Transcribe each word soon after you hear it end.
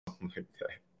like that.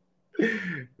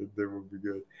 That would be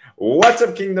good. What's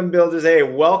up, Kingdom Builders? Hey,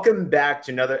 welcome back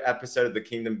to another episode of the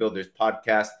Kingdom Builders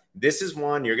podcast. This is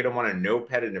one you're going to want a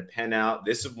notepad and a pen out.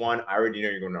 This is one I already know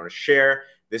you're going to want to share.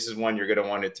 This is one you're going to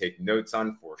want to take notes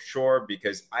on for sure,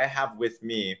 because I have with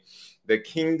me the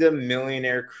Kingdom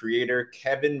Millionaire creator,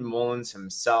 Kevin Mullens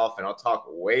himself, and I'll talk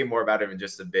way more about him in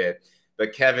just a bit.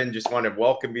 But Kevin, just want to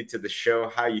welcome you to the show.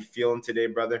 How you feeling today,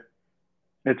 brother?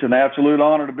 It's an absolute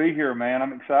honor to be here, man.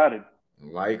 I'm excited.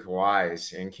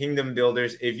 Likewise. And Kingdom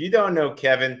Builders, if you don't know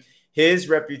Kevin, his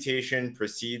reputation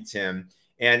precedes him.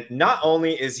 And not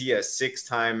only is he a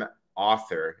six-time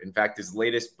author, in fact, his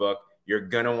latest book, you're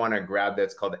going to want to grab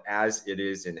that's called As It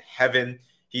Is in Heaven.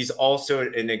 He's also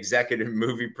an executive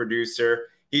movie producer.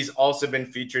 He's also been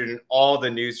featured in all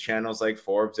the news channels like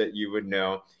Forbes that you would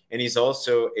know. And he's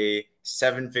also a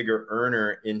seven-figure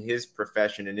earner in his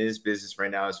profession, in his business right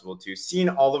now as well, too. Seen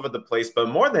all over the place. But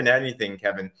more than anything,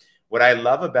 Kevin, what I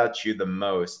love about you the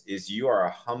most is you are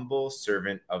a humble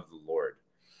servant of the Lord.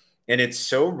 And it's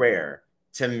so rare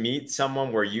to meet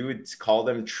someone where you would call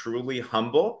them truly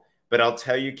humble. But I'll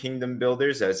tell you, Kingdom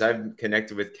Builders, as I've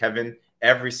connected with Kevin,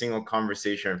 every single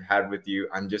conversation I've had with you,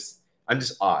 I'm just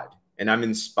awed, and I'm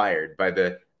inspired by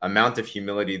the amount of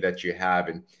humility that you have.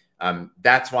 And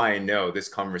that's why I know this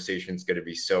conversation is going to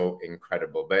be so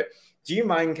incredible. But do you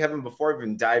mind, Kevin, before we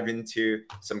even dive into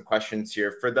some questions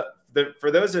here, for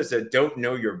those of us that don't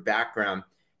know your background,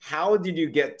 how did you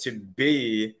get to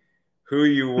be who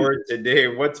you were today?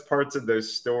 What's parts of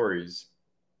those stories?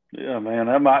 Yeah, man,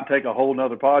 that might take a whole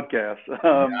nother podcast.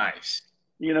 Nice.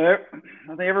 You know, I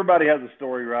think everybody has a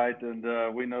story, right?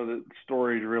 And we know that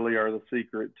stories really are the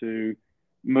secret to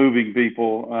moving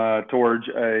people towards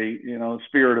a,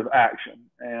 spirit of action.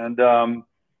 And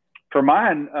for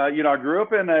mine, I grew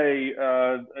up in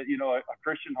a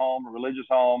Christian home, a religious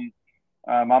home.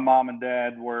 My mom and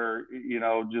dad were,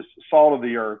 just salt of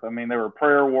the earth. I mean, they were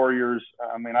prayer warriors.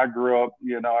 I mean, I grew up,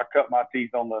 I cut my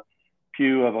teeth on the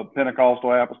pew of a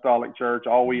Pentecostal apostolic church.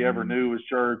 All we ever knew was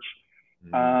church.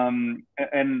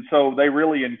 And so they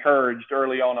really encouraged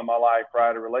early on in my life,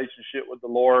 right, a relationship with the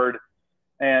Lord.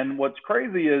 And what's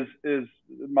crazy is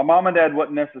my mom and dad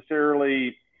wasn't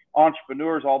necessarily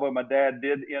entrepreneurs, although my dad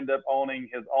did end up owning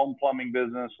his own plumbing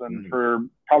business. And for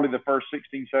probably the first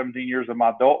 16, 17 years of my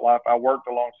adult life, I worked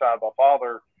alongside my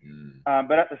father.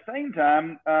 But at the same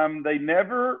time, they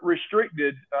never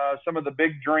restricted some of the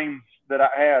big dreams that I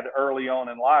had early on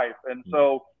in life. And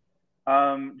so,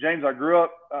 James, I grew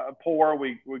up poor.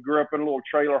 We grew up in a little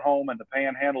trailer home in the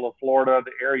panhandle of Florida,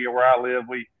 the area where I live.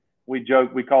 We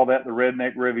joke, we call that the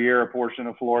redneck Riviera portion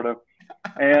of Florida.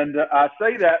 And I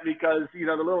say that because, the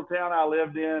little town I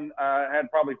lived in had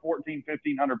probably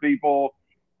 1,500 people.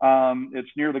 It's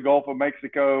near the Gulf of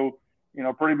Mexico.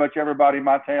 Pretty much everybody in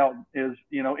my town is,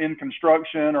 in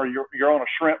construction, or you're on a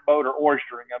shrimp boat or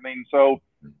oystering. I mean, so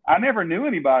I never knew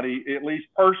anybody, at least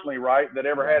personally, right, that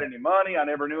ever had any money. I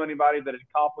never knew anybody that had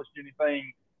accomplished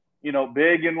anything,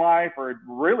 big in life, or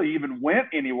really even went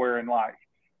anywhere in life.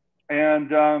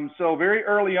 And so very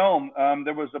early on,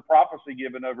 there was a prophecy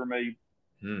given over me.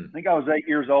 I think I was 8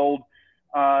 years old,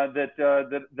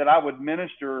 that I would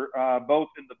minister both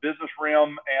in the business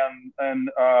realm and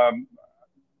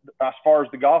as far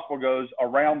as the gospel goes,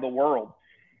 around the world.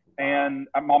 And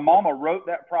my mama wrote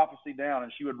that prophecy down,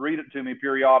 and she would read it to me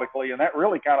periodically. And that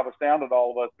really kind of astounded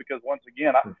all of us, because once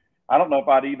again, I don't know if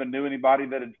I'd even knew anybody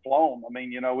that had flown. I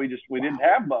mean, we didn't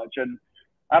have much. And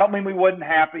I don't mean we wasn't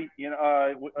happy.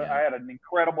 I had an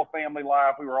incredible family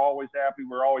life. We were always happy. We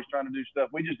were always trying to do stuff.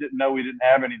 We just didn't know we didn't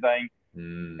have anything.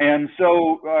 And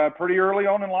so pretty early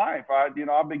on in life, I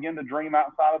began to dream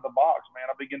outside of the box, man.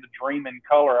 I began to dream in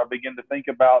color. I began to think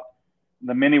about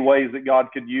the many ways that God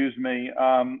could use me.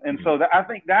 And so I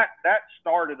think that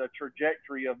started a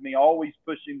trajectory of me always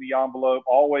pushing the envelope,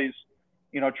 always,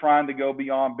 trying to go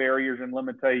beyond barriers and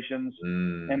limitations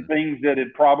and things that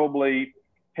had probably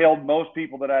held most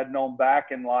people that I'd known back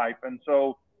in life. And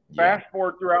so fast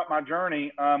forward throughout my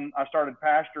journey, I started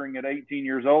pastoring at 18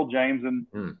 years old, James.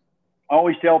 And I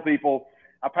always tell people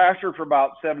I pastored for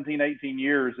about 17, 18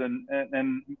 years, and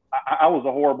I was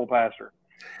a horrible pastor.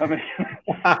 I mean,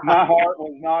 my heart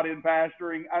was not in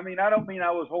pastoring. I mean, I don't mean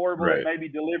I was horrible at maybe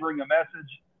delivering a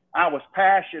message. I was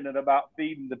passionate about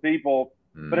feeding the people,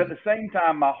 but at the same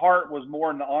time, my heart was more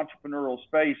in the entrepreneurial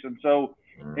space. And so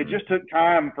it just took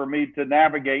time for me to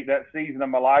navigate that season of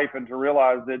my life and to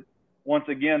realize that, once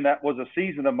again, that was a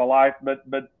season of my life, but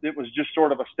it was just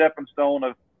sort of a stepping stone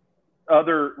of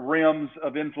other realms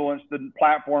of influence, the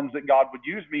platforms that God would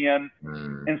use me in.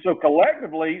 And so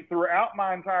collectively, throughout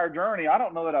my entire journey, I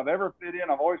don't know that I've ever fit in.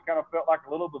 I've always kind of felt like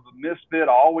a little bit of a misfit.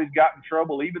 I always got in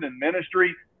trouble, even in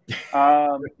ministry.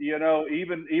 You know,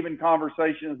 even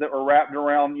conversations that were wrapped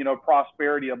around, you know,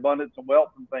 prosperity, abundance, and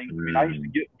wealth and things. I mean, I used to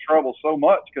get in trouble so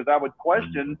much because I would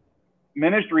question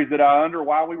ministries that I under,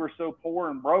 why we were so poor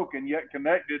and broke and yet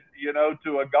connected, you know,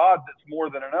 to a God that's more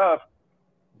than enough.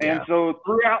 And so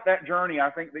throughout that journey, I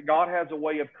think that God has a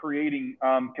way of creating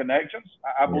connections.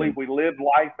 I believe we live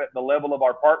life at the level of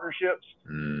our partnerships.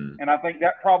 And I think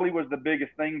that probably was the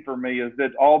biggest thing for me, is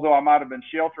that although I might have been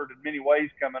sheltered in many ways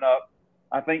coming up,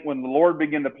 I think when the Lord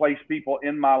began to place people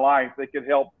in my life that could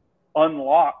help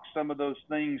unlock some of those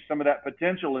things, some of that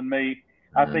potential in me,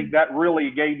 I think that really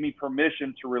gave me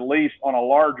permission to release on a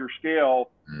larger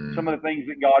scale some of the things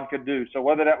that God could do. So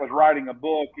whether that was writing a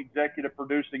book, executive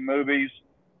producing movies,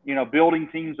 you know, building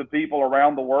teams of people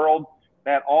around the world,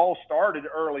 that all started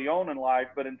early on in life.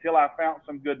 But until I found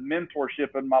some good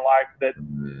mentorship in my life that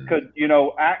could, you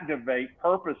know, activate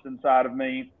purpose inside of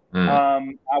me,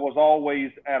 I was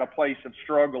always at a place of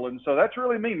struggle. And so that's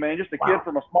really me, man. Just a kid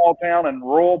from a small town in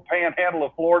rural panhandle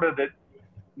of Florida that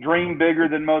dreamed bigger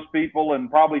than most people and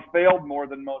probably failed more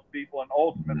than most people. And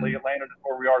ultimately it landed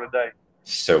where we are today.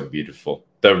 So beautiful.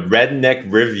 The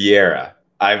Redneck Riviera.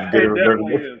 I'm going to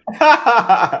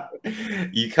remember.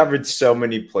 You covered so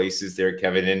many places there,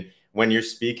 Kevin. And when you're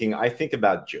speaking, I think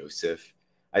about Joseph.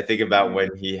 I think about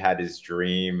when he had his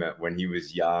dream when he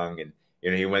was young, and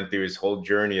you know, he went through his whole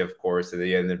journey, of course, and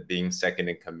he ended up being second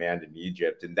in command in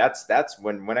Egypt. And that's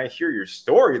when I hear your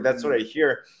story, that's what I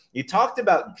hear. You talked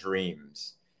about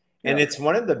dreams. And it's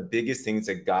one of the biggest things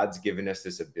that God's given us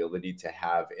this ability to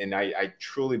have. And I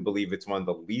truly believe it's one of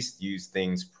the least used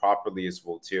things properly as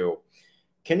well, too.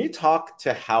 Can you talk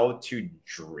to how to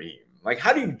dream? Like,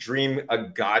 how do you dream a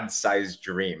God-sized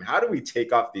dream? How do we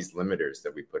take off these limiters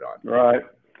that we put on? Right.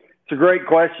 It's a great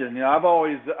question. You know, I've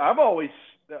always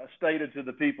stated to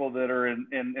the people that are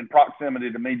in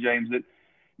proximity to me, James, that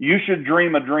you should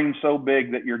dream a dream so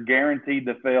big that you're guaranteed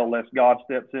to fail unless God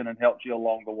steps in and helps you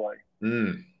along the way.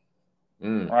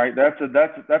 Right. That's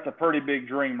a pretty big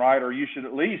dream, right? Or you should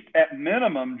at least, at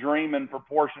minimum, dream in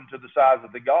proportion to the size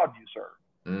of the God you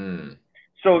serve.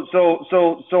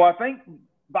 So I think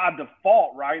by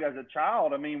default, right, as a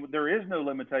child, I mean, there is no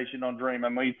limitation on dream. I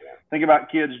mean, think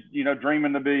about kids, you know,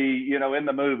 dreaming to be, you know, in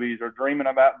the movies, or dreaming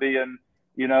about being,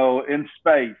 you know, in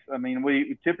space. I mean,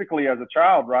 we typically, as a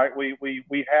child, right,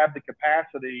 we have the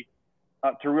capacity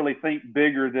to really think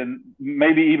bigger than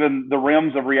maybe even the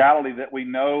realms of reality that we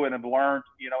know and have learned,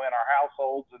 you know, in our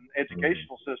households and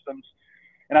educational systems.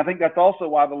 And I think that's also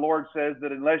why the Lord says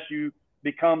that unless you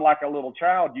become like a little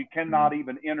child, you cannot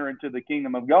even enter into the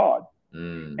kingdom of God.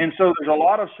 And so there's a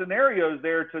lot of scenarios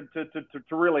there to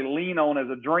really lean on as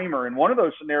a dreamer. And one of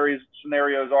those scenarios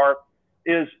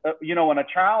is you know, when a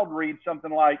child reads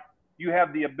something like, you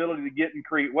have the ability to get and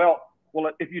create wealth.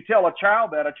 Well, if you tell a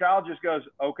child that, a child just goes,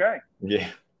 okay.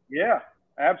 Yeah,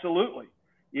 absolutely.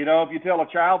 You know, if you tell a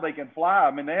child they can fly,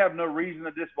 I mean, they have no reason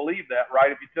to disbelieve that,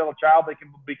 right? If you tell a child they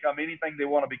can become anything they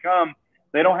want to become,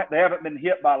 they haven't been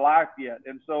hit by life yet.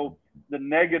 And so the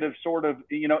negative sort of,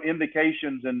 you know,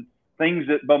 indications and things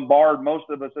that bombard most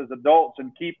of us as adults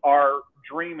and keep our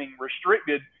dreaming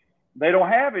restricted, they don't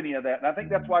have any of that. And I think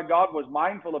that's why God was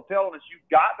mindful of telling us, you've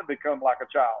got to become like a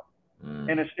child.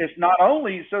 And it's not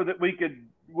only so that we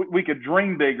could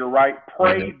dream bigger, right?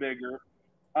 Pray bigger.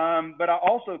 But I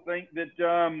also think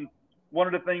that one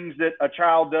of the things that a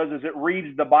child does is it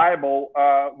reads the Bible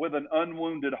with an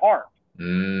unwounded heart.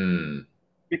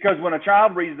 Because when a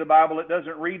child reads the Bible, it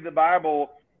doesn't read the Bible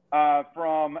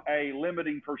from a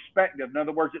limiting perspective. In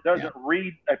other words, it doesn't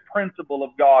read a principle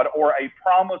of God or a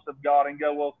promise of God and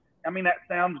go, well, I mean, that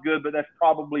sounds good, but that's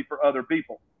probably for other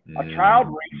people. A child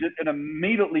reads it and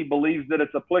immediately believes that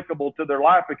it's applicable to their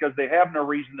life because they have no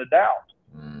reason to doubt.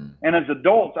 And as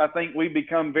adults, I think we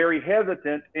become very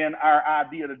hesitant in our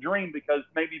idea to dream because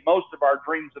maybe most of our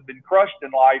dreams have been crushed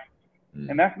in life.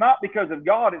 And that's not because of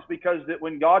God. It's because that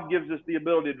when God gives us the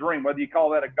ability to dream, whether you call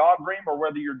that a God dream or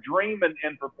whether you're dreaming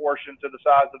in proportion to the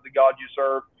size of the God you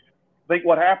serve, I think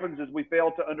what happens is we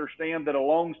fail to understand that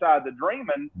alongside the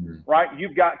dreaming, right,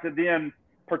 you've got to then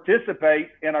participate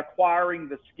in acquiring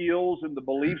the skills and the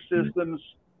belief systems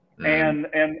and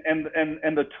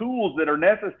the tools that are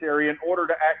necessary in order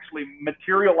to actually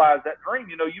materialize that dream.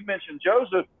 You know, you mentioned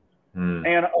Joseph, and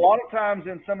a lot of times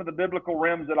in some of the biblical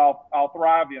realms that I'll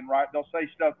thrive in, right, they'll say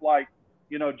stuff like,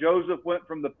 you know, Joseph went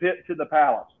from the pit to the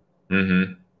palace,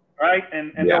 right?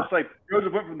 And they'll say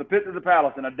Joseph went from the pit to the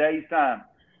palace in a day's time.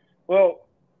 Well,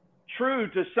 true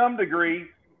to some degree,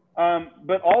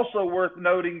 but also worth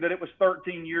noting that it was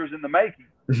 13 years in the making.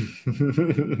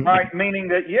 Right, meaning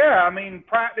that, yeah, I mean,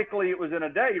 practically it was in a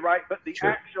day, right? But the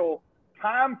actual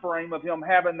time frame of him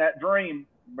having that dream,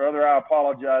 brother, I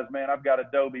apologize, man. I've got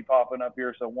Adobe popping up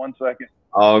here, so 1 second.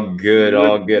 All good,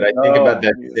 all good. I think about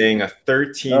that saying, a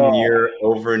 13-year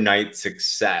overnight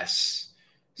success.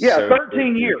 Yeah, so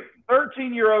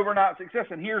 13-year overnight success.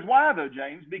 And here's why, though,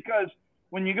 James, because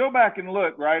when you go back and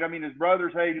look, right, I mean, his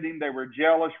brothers hated him. They were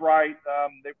jealous, right?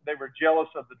 They were jealous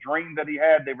of the dream that he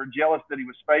had. They were jealous that he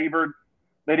was favored.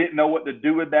 They didn't know what to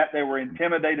do with that. They were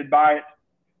intimidated by it.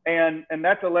 And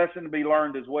that's a lesson to be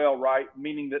learned as well, right?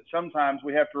 Meaning that sometimes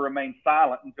we have to remain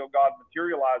silent until God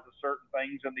materializes certain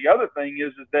things. And the other thing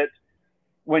is that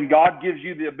when God gives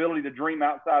you the ability to dream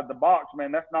outside the box,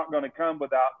 man, that's not going to come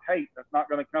without hate. That's not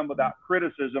going to come without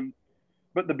criticism.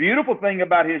 But the beautiful thing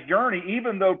about his journey,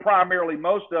 even though primarily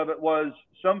most of it was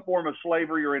some form of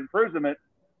slavery or imprisonment,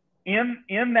 in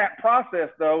that process,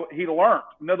 though, he learned.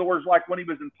 In other words, like when he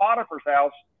was in Potiphar's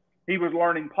house, he was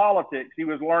learning politics. He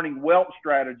was learning wealth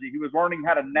strategy. He was learning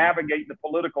how to navigate the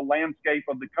political landscape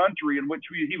of the country in which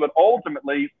he would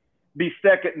ultimately be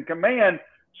second in command.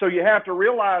 So you have to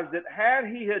realize that had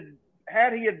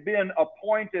he been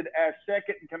appointed as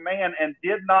second in command and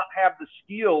did not have the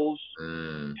skills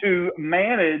to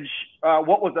manage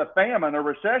what was a famine, a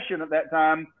recession at that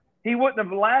time, he wouldn't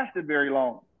have lasted very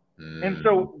long. And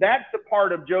so that's the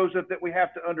part of Joseph that we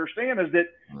have to understand, is that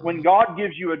when God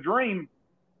gives you a dream,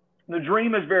 the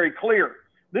dream is very clear.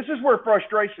 This is where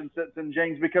frustration sets in,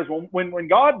 James, because when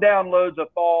God downloads a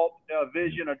thought, a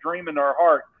vision, a dream into our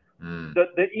heart,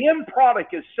 the end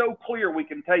product is so clear we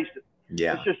can taste it.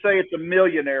 Yeah. Let's just say it's a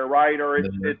Millionaire, right? Or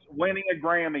it's winning a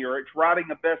Grammy, or it's writing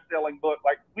a best-selling book.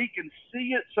 Like, we can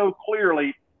see it so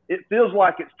clearly, it feels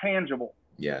like it's tangible.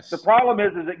 Yes. The problem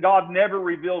is that God never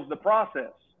reveals the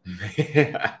process.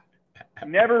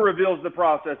 Never reveals the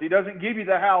process. He doesn't give you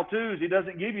the how-tos. He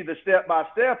doesn't give you the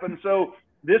step-by-step. And so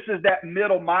this is that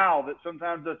middle mile that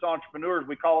sometimes as entrepreneurs,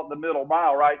 we call it the middle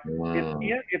mile, right? Wow.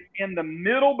 It's in the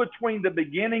middle between the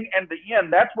beginning and the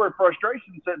end. That's where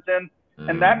frustration sets in.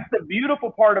 And that's the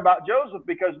beautiful part about Joseph,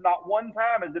 because not one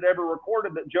time is it ever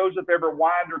recorded that Joseph ever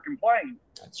whined or complained.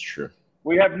 That's true.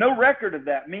 We have no record of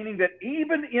that, meaning that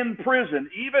even in prison,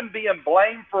 even being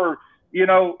blamed for,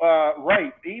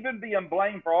 rape, even being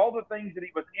blamed for all the things that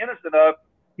he was innocent of,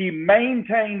 he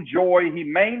maintained joy, he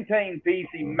maintained peace,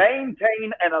 he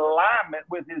maintained an alignment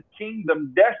with his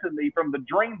kingdom destiny from the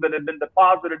dream that had been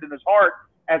deposited in his heart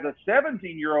as a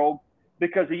 17-year-old,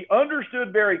 because he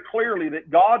understood very clearly that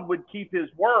God would keep his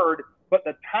word, but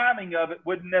the timing of it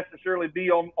wouldn't necessarily be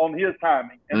on his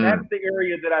timing. And that's the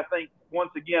area that I think,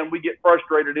 once again, we get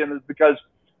frustrated in, is because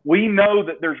we know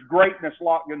that there's greatness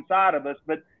locked inside of us,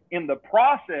 but in the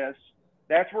process,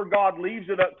 that's where God leaves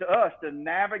it up to us to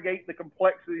navigate the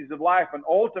complexities of life and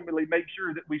ultimately make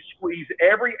sure that we squeeze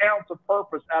every ounce of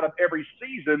purpose out of every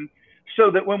season,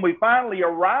 so that when we finally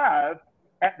arrive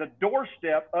at the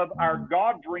doorstep of our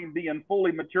God dream being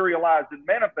fully materialized and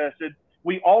manifested,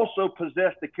 we also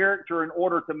possess the character in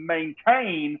order to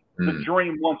maintain the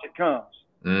dream once it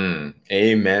comes.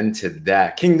 Amen to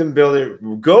that. Kingdom Builder,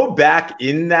 go back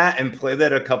in that and play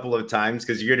that a couple of times,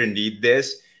 because you're going to need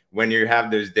this when you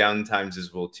have those down times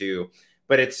as well too.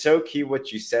 But it's so key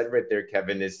what you said right there,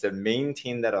 Kevin, is to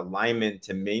maintain that alignment,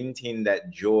 to maintain that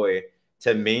joy,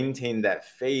 to maintain that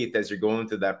faith as you're going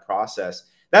through that process.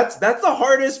 That's the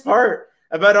hardest part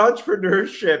about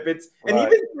entrepreneurship. It's right. And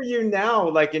even for you now,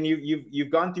 like, and you've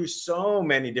gone through so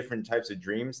many different types of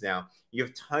dreams now. You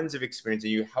have tons of experience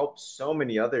and you help so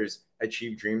many others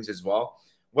achieve dreams as well.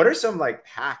 What are some like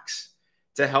hacks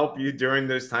to help you during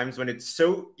those times when it's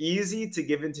so easy to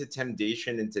give into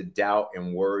temptation, into doubt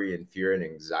and worry and fear and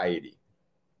anxiety?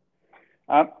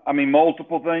 I mean,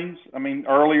 multiple things. I mean,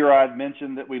 earlier I'd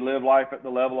mentioned that we live life at the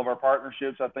level of our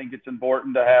partnerships. I think it's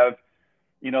important to have,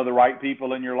 the right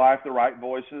people in your life, the right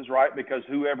voices, right? Because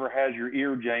whoever has your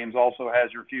ear, James, also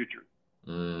has your future,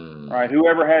 right?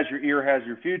 Whoever has your ear has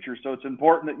your future. So it's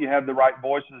important that you have the right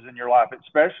voices in your life,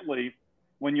 especially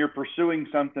when you're pursuing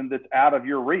something that's out of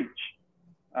your reach.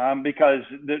 Because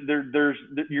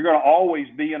you're going to always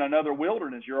be in another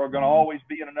wilderness. You're going to always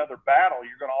be in another battle.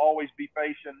 You're going to always be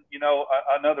facing,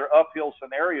 another uphill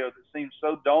scenario that seems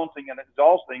so daunting and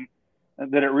exhausting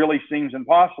that it really seems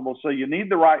impossible. So you need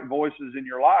the right voices in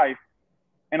your life.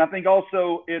 And I think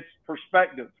also it's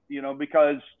perspective,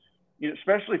 because,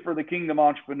 especially for the kingdom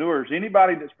entrepreneurs,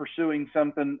 anybody that's pursuing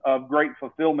something of great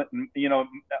fulfillment and, a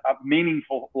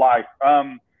meaningful life,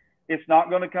 it's not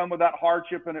going to come without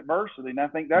hardship and adversity. And I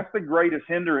think that's the greatest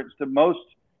hindrance to most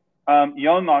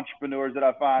young entrepreneurs that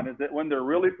I find is that when they're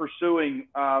really pursuing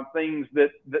things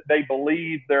that they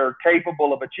believe they're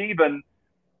capable of achieving,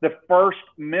 the first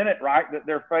minute, right, that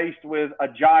they're faced with a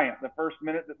giant, the first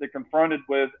minute that they're confronted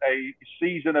with a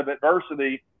season of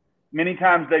adversity, many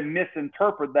times they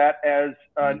misinterpret that as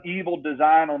an evil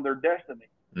design on their destiny,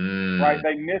 right?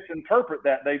 They misinterpret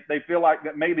that. They feel like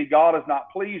that maybe God is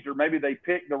not pleased, or maybe they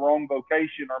picked the wrong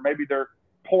vocation, or maybe they're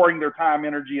pouring their time,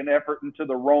 energy, and effort into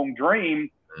the wrong dream.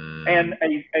 And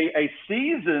a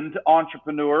seasoned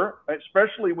entrepreneur,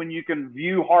 especially when you can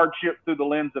view hardship through the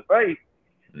lens of faith,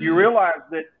 you realize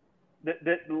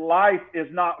that life is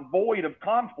not void of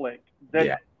conflict,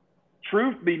 that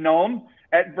truth be known,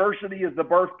 adversity is the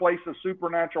birthplace of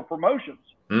supernatural promotions.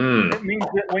 It means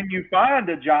that when you find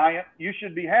a giant, you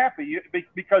should be happy,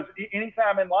 because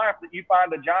anytime in life that you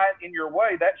find a giant in your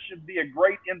way, that should be a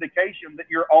great indication that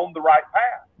you're on the right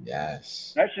path.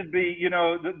 Yes. That should be,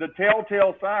 the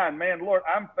telltale sign. Man, Lord,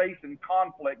 I'm facing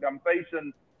conflict. I'm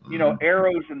facing,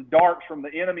 arrows and darts from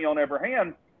the enemy on every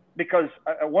hand, because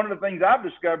one of the things I've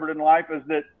discovered in life is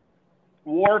that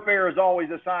warfare is always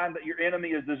a sign that your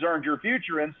enemy has discerned your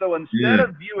future. And so instead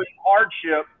of viewing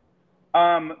hardship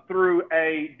through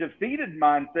a defeated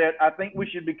mindset, I think we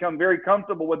should become very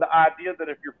comfortable with the idea that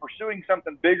if you're pursuing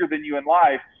something bigger than you in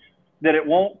life, that it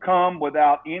won't come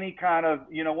without any kind of,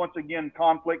 once again,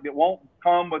 conflict. It won't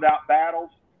come without battles.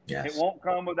 Yes. It won't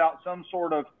come without some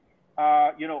sort of,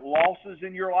 losses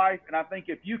in your life. And I think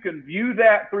if you can view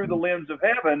that through the lens of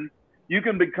heaven, you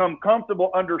can become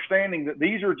comfortable understanding that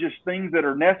these are just things that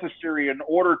are necessary in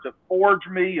order to forge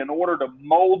me, in order to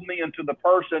mold me into the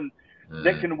person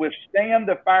that can withstand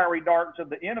the fiery darts of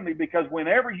the enemy. Because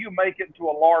whenever you make it to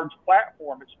a large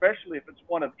platform, especially if it's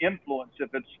one of influence,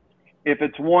 if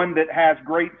it's one that has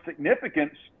great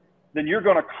significance, then you're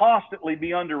going to constantly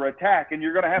be under attack, and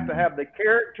you're going to have the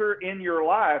character in your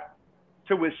life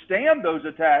to withstand those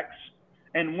attacks.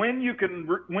 And when you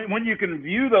can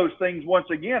view those things once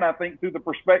again, I think through the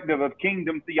perspective of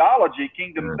kingdom theology,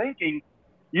 kingdom thinking,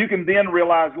 you can then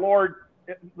realize, Lord,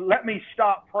 let me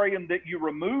stop praying that you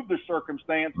remove the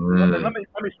circumstance. And let me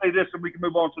say this, and we can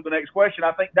move on to the next question.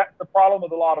 I think that's the problem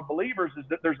with a lot of believers, is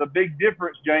that there's a big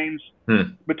difference, James,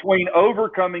 between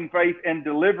overcoming faith and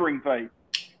delivering faith.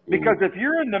 Because if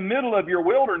you're in the middle of your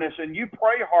wilderness and you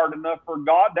pray hard enough for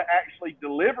God to actually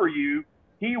deliver you,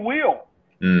 He will.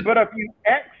 But if you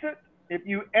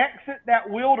exit that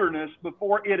wilderness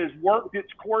before it has worked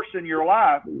its course in your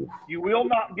life, you will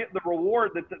not get the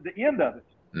reward that's at the end of it.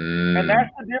 And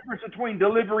that's the difference between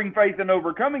delivering faith and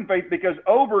overcoming faith, because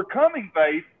overcoming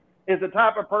faith is the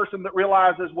type of person that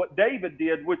realizes what David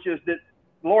did, which is that,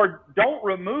 Lord, don't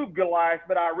remove Goliath,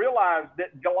 but I realize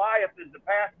that Goliath is the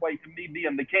pathway to me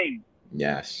being the king.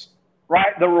 Yes.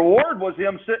 Right? The reward was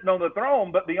him sitting on the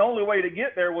throne, but the only way to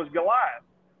get there was Goliath.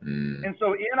 And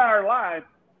so in our life,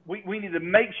 we need to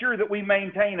make sure that we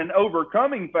maintain an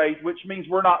overcoming faith, which means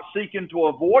we're not seeking to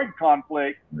avoid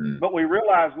conflict, but we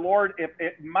realize, Lord, if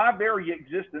my very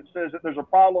existence says that there's a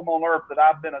problem on earth that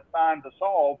I've been assigned to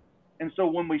solve. And so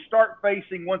when we start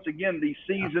facing, once again, these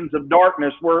seasons of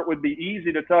darkness where it would be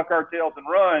easy to tuck our tails and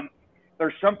run,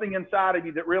 there's something inside of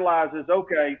you that realizes,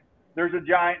 okay, there's a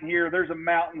giant here, there's a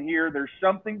mountain here, there's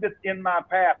something that's in my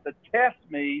path to test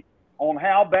me on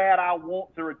how bad I want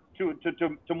to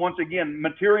once again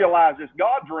materialize this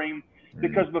God dream.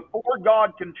 Because before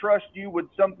God can trust you with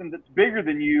something that's bigger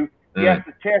than you, He has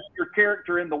to test your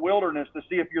character in the wilderness to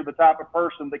see if you're the type of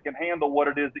person that can handle what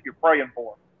it is that you're praying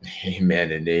for.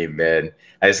 Amen and amen.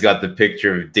 I just got the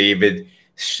picture of David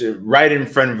right in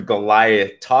front of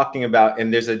Goliath talking about,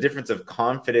 and there's a difference of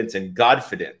confidence and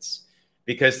Godfidence,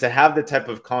 because to have the type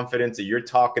of confidence that you're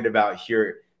talking about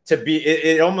here, to be,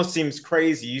 it almost seems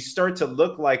crazy. You start to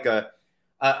look like a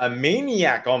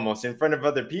maniac almost in front of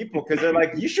other people, because they're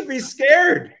like, you should be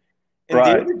scared. And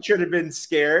right. David should have been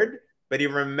scared, but he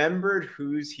remembered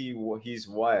whose his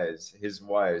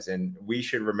was. And we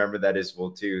should remember that as well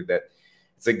too, that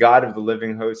it's a God of the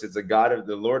living host. It's a God of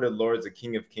the Lord of Lords, the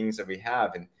King of Kings that we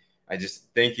have. And I just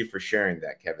thank you for sharing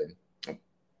that, Kevin.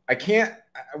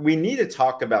 We need to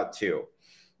talk about too,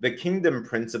 the kingdom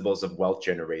principles of wealth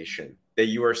generation that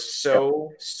you are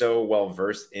so well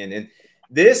versed in. And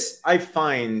this, I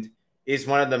find, is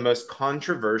one of the most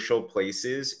controversial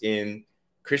places in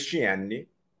Christianity,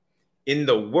 in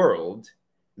the world.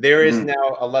 There is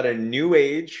now a lot of new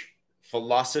age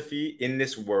philosophy in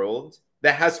this world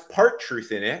that has part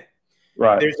truth in it.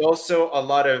 Right. There's also a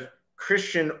lot of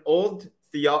Christian old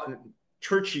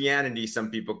churchianity,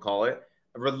 some people call it,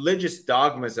 religious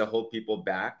dogmas that hold people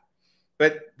back.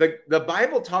 But the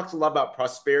Bible talks a lot about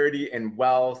prosperity and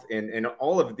wealth and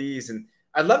all of these. And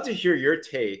I'd love to hear your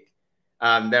take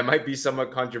That might be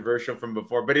somewhat controversial from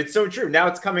before, but it's so true. Now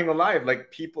it's coming alive.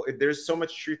 Like people, there's so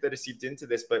much truth that is seeped into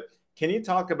this. But can you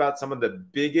talk about some of the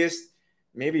biggest,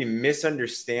 maybe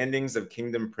misunderstandings of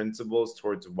kingdom principles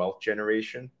towards wealth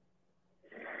generation?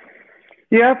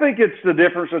 Yeah, I think it's the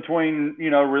difference between,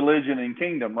 religion and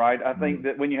kingdom, right? I think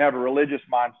that when you have a religious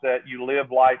mindset, you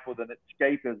live life with an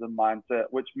escapism mindset,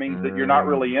 which means that you're not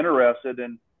really interested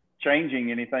in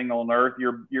changing anything on earth.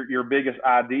 Your biggest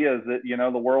idea is that,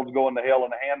 the world's going to hell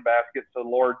in a handbasket. So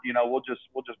Lord, we'll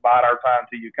just bide our time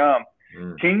till you come.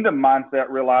 Kingdom mindset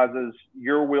realizes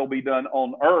your will be done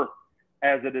on earth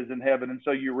as it is in heaven. And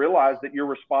so you realize that your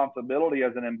responsibility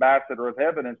as an ambassador of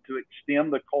heaven is to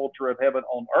extend the culture of heaven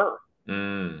on earth.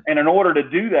 And in order to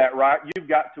do that, right, you've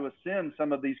got to ascend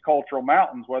some of these cultural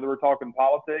mountains, whether we're talking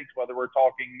politics, whether we're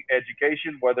talking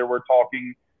education, whether we're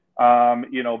talking,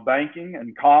 banking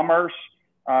and commerce.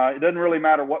 It doesn't really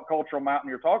matter what cultural mountain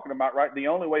you're talking about, right? The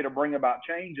only way to bring about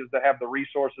change is to have the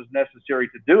resources necessary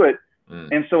to do it.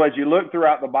 And so as you look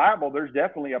throughout the Bible, there's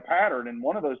definitely a pattern. And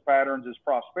one of those patterns is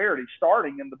prosperity,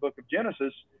 starting in the book of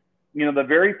Genesis. The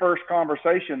very first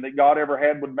conversation that God ever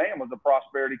had with man was a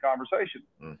prosperity conversation.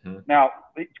 Now,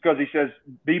 it's because he says,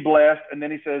 be blessed. And then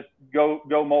he says, go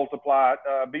multiply,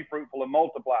 be fruitful and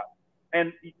multiply.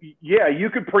 And yeah, you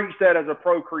could preach that as a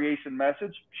procreation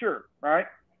message. Sure. Right.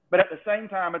 But at the same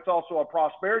time, it's also a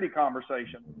prosperity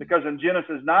conversation, because in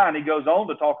Genesis 9, he goes on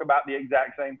to talk about the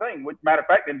exact same thing. Which, matter of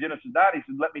fact, in Genesis 9, he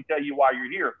says, let me tell you why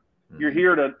you're here. You're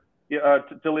here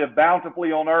to live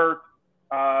bountifully on earth,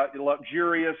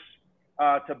 luxurious,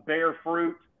 to bear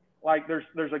fruit. Like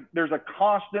there's a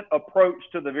constant approach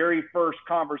to the very first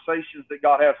conversations that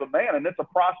God has with man, and it's a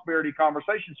prosperity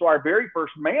conversation. So our very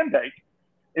first mandate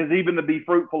is even to be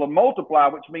fruitful and multiply,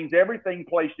 which means everything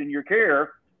placed in your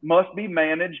care must be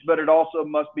managed, but it also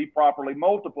must be properly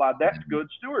multiplied. That's good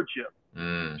stewardship.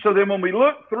 So then when we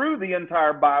look through the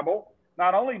entire Bible,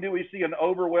 not only do we see an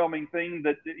overwhelming thing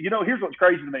that, here's what's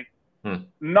crazy to me.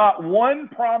 Not one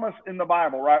promise in the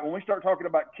Bible, right? When we start talking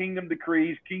about kingdom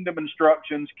decrees, kingdom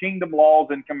instructions, kingdom laws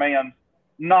and commands,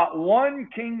 not one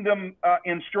kingdom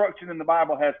instruction in the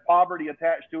Bible has poverty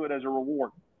attached to it as a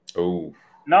reward. Oh,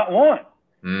 not one.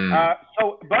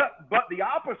 But the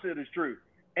opposite is true.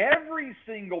 Every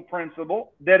single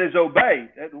principle that is obeyed,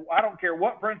 I don't care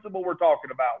what principle we're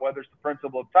talking about, whether it's the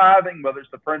principle of tithing, whether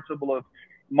it's the principle of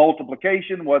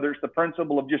multiplication, whether it's the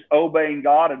principle of just obeying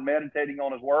God and meditating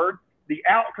on his word, the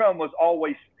outcome was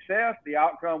always success. The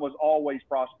outcome was always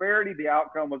prosperity. The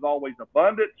outcome was always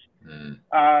abundance.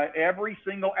 Every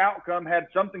single outcome had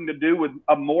something to do with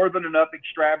a more than enough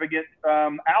extravagant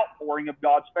outpouring of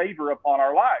God's favor upon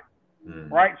our life.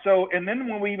 Right. So, and then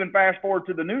when we even fast forward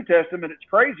to the New Testament, it's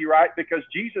crazy, right? Because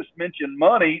Jesus mentioned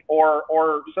money or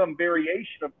some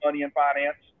variation of money and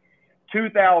finance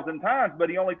 2,000 times, but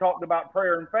he only talked about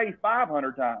prayer and faith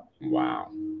 500 times. Wow.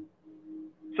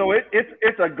 So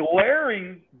it's a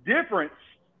glaring difference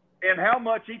in how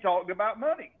much he talked about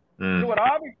money. So it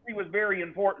obviously was very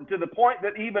important, to the point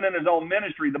that even in his own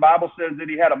ministry, the Bible says that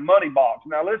he had a money box.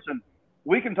 Now, listen,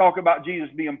 we can talk about Jesus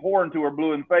being poor and to her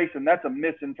blue in face, and that's a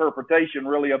misinterpretation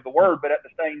really of the word. But at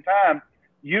the same time,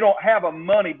 you don't have a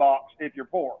money box if you're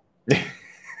poor.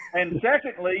 And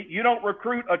secondly, you don't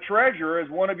recruit a treasurer as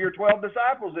one of your 12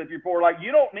 disciples if you're poor. Like,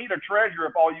 you don't need a treasurer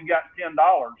if all you got $10.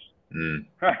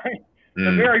 Right?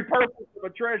 The very purpose of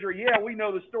a treasurer, yeah, we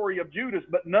know the story of Judas,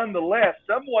 but nonetheless,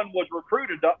 someone was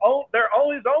recruited to own,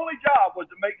 his only job was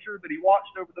to make sure that he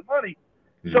watched over the money.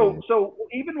 So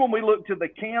even when we look to the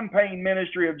campaign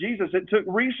ministry of Jesus, it took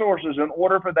resources in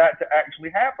order for that to actually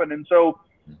happen. And so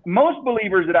most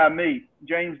believers that I meet,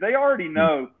 James, they already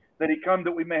know that he come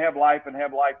that we may have life and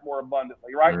have life more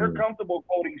abundantly, right? They're comfortable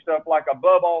quoting stuff like,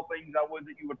 above all things, I would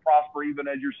that you would prosper even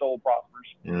as your soul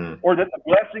prospers. Or that the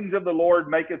blessings of the Lord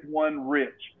maketh one rich.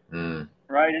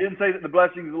 Right? It didn't say that the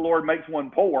blessings of the Lord makes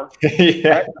one poor. Right?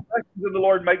 The blessings of the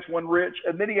Lord makes one rich,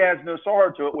 and then he adds no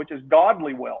sorrow to it, which is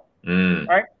godly wealth.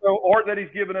 Right? So, or that he's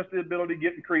given us the ability to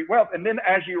get and create wealth. And then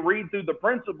as you read through the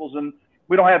principles, and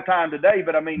we don't have time today,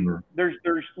 but I mean,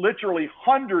 there's literally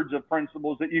hundreds of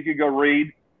principles that you could go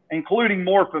read, including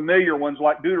more familiar ones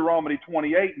like Deuteronomy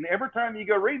 28. And every time you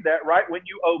go read that, right, when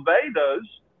you obey those,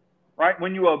 right,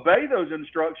 when you obey those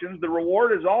instructions, the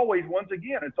reward is always, once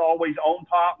again, it's always on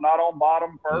top, not on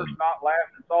bottom, first, not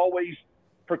last. It's always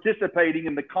participating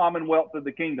in the commonwealth of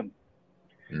the kingdom.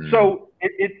 So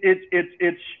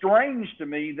it's strange to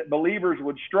me that believers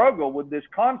would struggle with this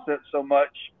concept so much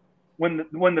when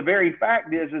the very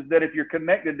fact is that if you're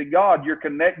connected to God, you're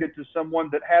connected to someone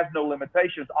that has no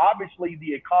limitations. Obviously,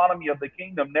 the economy of the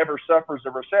kingdom never suffers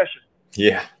a recession.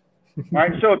 Yeah.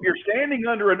 Right. So if you're standing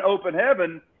under an open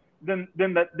heaven, then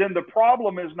the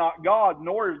problem is not God,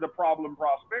 nor is the problem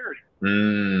prosperity.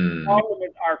 The problem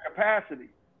is our capacity.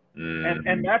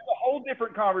 And that's a whole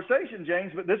different conversation,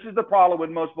 James, but this is the problem with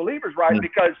most believers, right?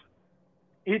 Because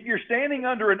if you're standing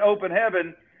under an open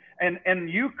heaven and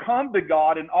you come to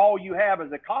God and all you have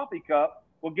is a coffee cup,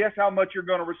 well, guess how much you're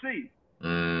going to receive?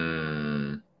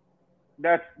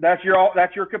 That's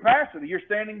your capacity. You're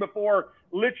standing before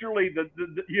literally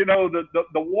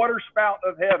the water spout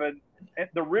of heaven and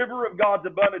the river of God's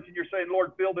abundance, and you're saying,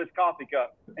 Lord, fill this coffee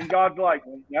cup. And God's like,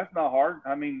 well, that's not hard.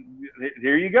 I mean,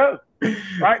 here you go.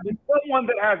 Right? But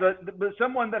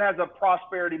someone that has a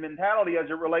prosperity mentality as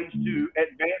it relates to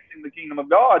advancing the kingdom of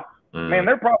God, man,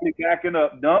 they're probably backing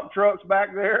up dump trucks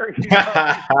back there,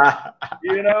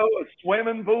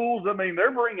 swimming pools. I mean,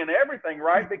 they're bringing everything,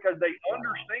 right? Because they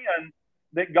understand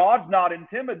that God's not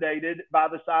intimidated by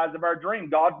the size of our dream.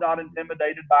 God's not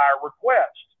intimidated by our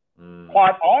request.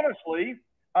 Quite honestly,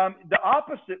 the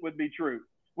opposite would be true,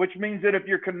 which means that if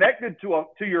you're connected to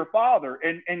your Father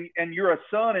and you're a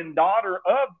son and daughter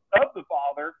of the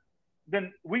Father,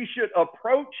 then we should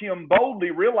approach him boldly,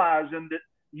 realizing that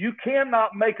you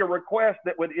cannot make a request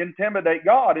that would intimidate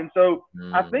God. And so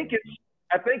I think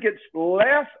it's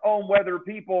less on whether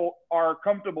people are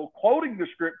comfortable quoting the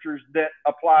scriptures that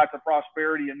apply to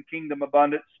prosperity and kingdom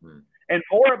abundance, and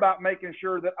more about making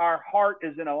sure that our heart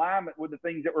is in alignment with the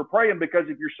things that we're praying. Because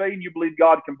if you're saying you believe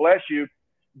God can bless you,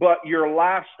 but your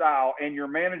lifestyle and your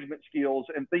management skills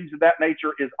and things of that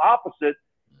nature is opposite,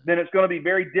 then it's going to be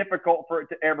very difficult for it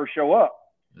to ever show up.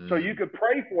 So you could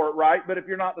pray for it, right? But if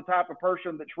you're not the type of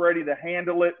person that's ready to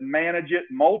handle it, manage it,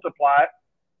 multiply it,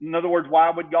 in other words, why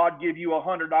would God give you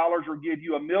 $100 or give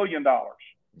you $1 million?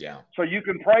 Yeah. So you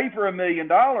can pray for $1 million,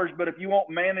 but if you won't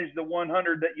manage the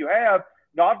 100 that you have,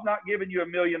 God's not giving you $1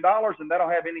 million, and that'll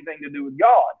have anything to do with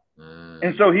God.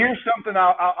 And so here's something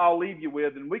I'll leave you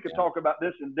with, and we could talk about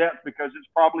this in depth because it's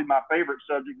probably my favorite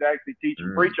subject to actually teach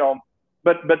and preach on.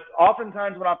 But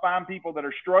oftentimes when I find people that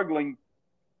are struggling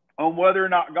on whether or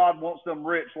not God wants them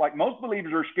rich, like most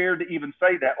believers are scared to even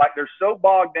say that. Like they're so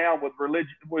bogged down with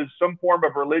religion, with some form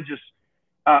of religious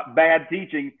bad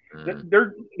teaching, that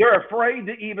they're afraid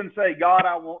to even say, God,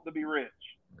 I want to be rich.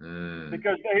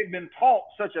 Because they've been taught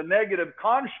such a negative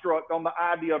construct on the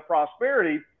idea of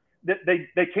prosperity that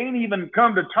they can't even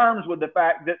come to terms with the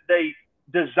fact that they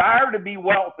desire to be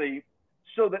wealthy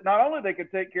so that not only they can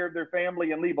take care of their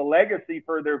family and leave a legacy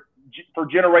for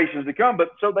generations to come, but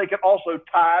so they can also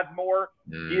tithe more,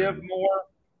 give more,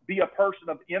 be a person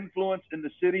of influence in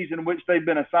the cities in which they've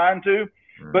been assigned to.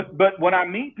 But when I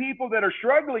meet people that are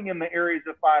struggling in the areas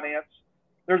of finance,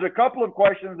 there's a couple of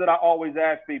questions that I always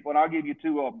ask people, and I'll give you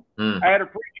two of them. I had a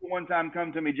preacher one time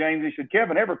come to me, James. He said,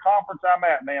 Kevin, every conference I'm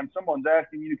at, man, someone's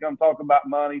asking you to come talk about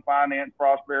money, finance,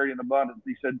 prosperity, and abundance.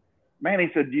 He said, man,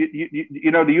 do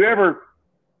you ever,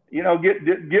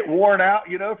 get worn out,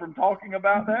 from talking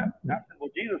about that? I said,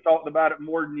 well, Jesus talked about it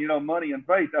more than, money and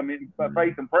faith. I mean,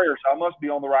 faith and prayer, so I must be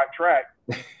on the right track.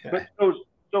 But so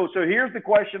here's the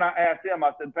question I asked him.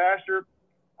 I said, Pastor,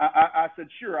 I said,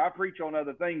 sure, I preach on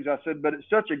other things. I said, but it's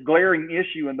such a glaring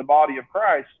issue in the body of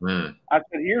Christ. I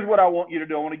said, here's what I want you to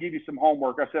do. I want to give you some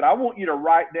homework. I said, I want you to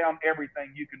write down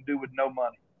everything you can do with no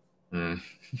money.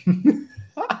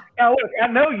 Now, look, I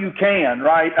know you can,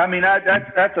 right? I mean,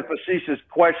 that's a facetious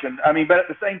question. I mean, but at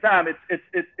the same time,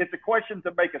 it's a question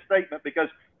to make a statement, because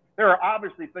there are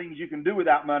obviously things you can do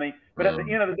without money. But at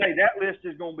the end of the day, that list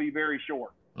is going to be very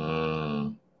short.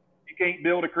 You can't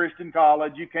build a Christian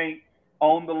college. You can't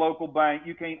own the local bank.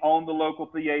 You can't own the local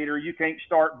theater. You can't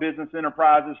start business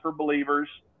enterprises for believers.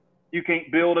 You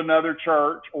can't build another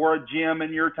church or a gym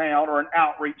in your town or an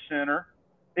outreach center.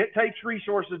 It takes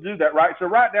resources to do that, right? So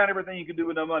write down everything you can do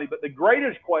with no money. But the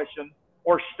greatest question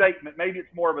or statement, maybe it's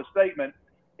more of a statement,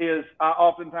 is I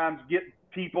oftentimes get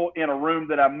people in a room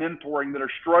that I'm mentoring that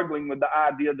are struggling with the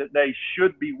idea that they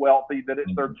should be wealthy, that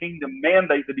it's their kingdom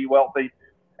mandate to be wealthy.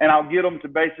 And I'll get them to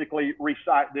basically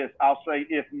recite this. I'll say,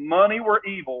 if money were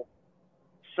evil,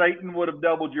 Satan would have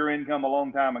doubled your income a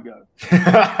long time ago.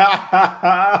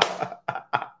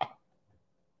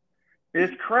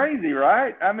 It's crazy,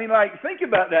 right? I mean, like, think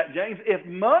about that, James. If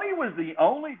money was the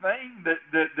only thing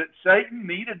that Satan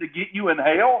needed to get you in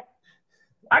hell,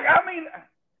 I mean,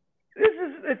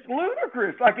 it's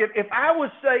ludicrous. Like, if I was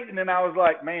Satan and I was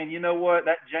like, man, you know what,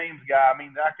 that James guy, I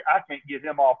mean, I can't get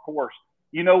him off course.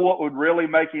 You know what would really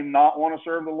make him not want to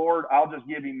serve the Lord? I'll just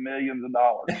give him millions of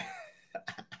dollars.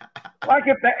 Like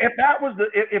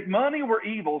if money were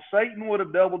evil, Satan would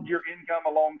have doubled your income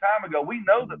a long time ago. We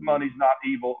know that money's not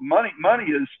evil. Money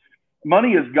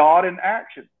Money is God in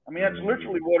action. I mean, that's Mm.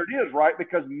 literally what it is, right?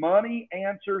 Because money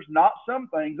answers not some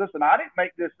things. Listen, I didn't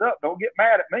make this up. Don't get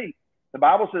mad at me. The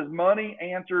Bible says money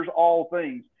answers all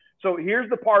things. So here's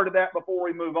the part of that before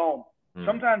we move on. Mm.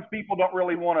 Sometimes people don't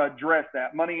really want to address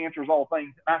that. Money answers all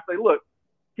things. I say, look,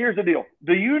 here's the deal.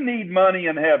 Do you need money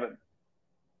in heaven?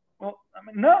 Well, I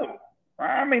mean, no.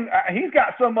 I mean, he's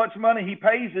got so much money, he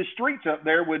pays his streets up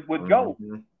there with gold.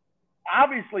 Mm-hmm.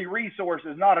 Obviously, resource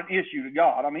is not an issue to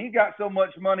God. I mean, he's got so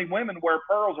much money, women wear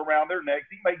pearls around their necks.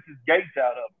 He makes his gates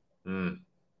out of them. Mm.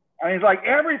 I mean, it's like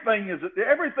everything's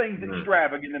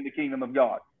extravagant in the kingdom of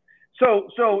God. So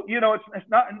it's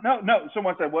not no.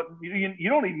 Someone said, "What? You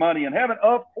don't need money in heaven?"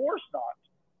 Of course not.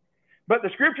 But the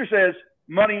scripture says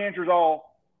money answers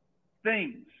all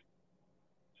things.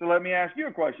 So let me ask you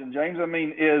a question, James. I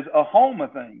mean, is a home a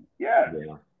thing? Yes.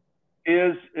 Yeah.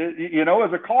 Is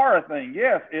a car a thing?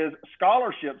 Yes. Is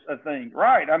scholarships a thing?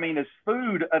 Right. I mean, is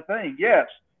food a thing? Yes.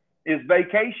 Is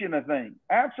vacation a thing?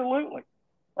 Absolutely.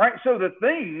 Right. So the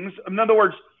things, in other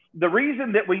words, the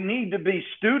reason that we need to be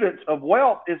students of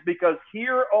wealth is because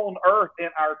here on earth, in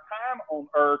our time on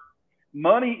earth,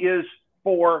 money is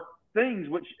for things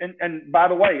which, and by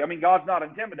the way, I mean, God's not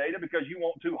intimidated because you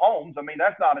want two homes. I mean,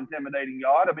 that's not intimidating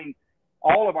God. I mean,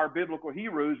 all of our biblical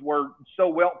heroes were so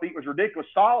wealthy, it was ridiculous.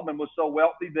 Solomon was so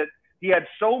wealthy that he had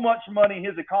so much money in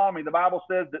his economy. The Bible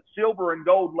says that silver and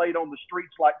gold laid on the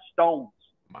streets like stones.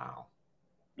 Wow.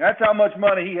 That's how much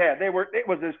money he had. It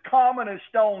was as common as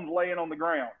stones laying on the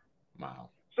ground. Wow.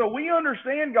 So we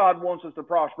understand God wants us to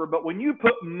prosper, but when you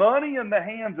put money in the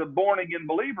hands of born-again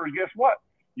believers, guess what?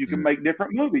 You can make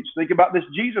different movies. Think about this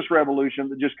Jesus Revolution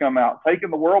that just come out, taking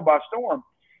the world by storm.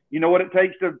 You know what it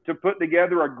takes to put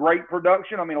together a great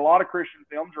production? I mean, a lot of Christian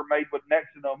films are made with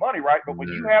next to no money, right? But when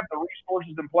you have the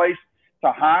resources in place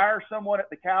to hire someone at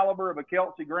the caliber of a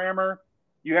Kelsey Grammer,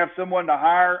 you have someone to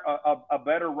hire a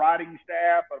better writing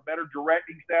staff, a better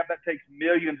directing staff, that takes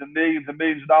millions and millions and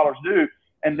millions of dollars to do.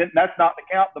 And then that's not to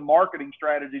count the marketing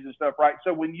strategies and stuff, right?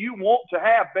 So when you want to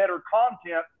have better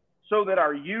content so that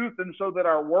our youth and so that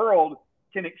our world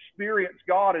can experience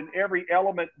God in every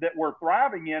element that we're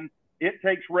thriving in, it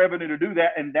takes revenue to do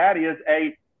that, and that is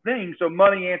a thing. So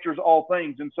money answers all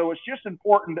things. And so it's just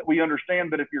important that we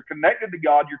understand that if you're connected to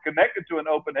God, you're connected to an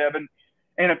open heaven,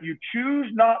 and if you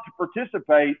choose not to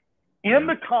participate in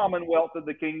the commonwealth of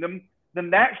the kingdom, then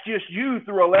that's just you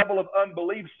through a level of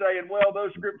unbelief saying, well,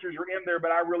 those scriptures are in there,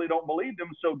 but I really don't believe them.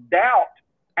 So doubt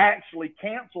actually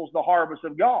cancels the harvest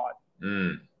of God.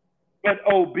 But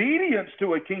obedience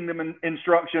to a kingdom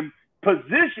instruction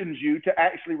positions you to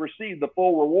actually receive the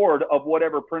full reward of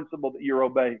whatever principle that you're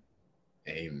obeying.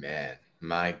 Amen.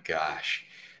 My gosh.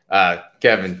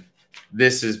 Kevin,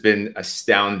 this has been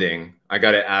astounding. I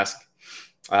got to ask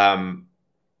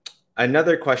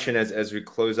another question as we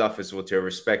close off as well, to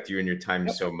respect you and your time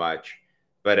so much.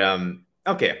 But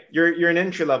okay, you're an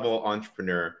entry-level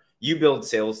entrepreneur. You build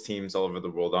sales teams all over the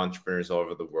world, entrepreneurs all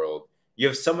over the world. You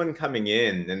have someone coming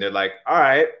in and they're like, all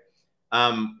right,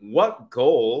 what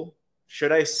goal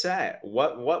should I set?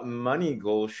 What money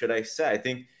goal should I set? I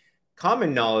think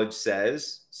common knowledge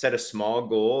says set a small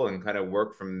goal and kind of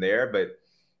work from there. But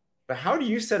how do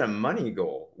you set a money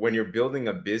goal when you're building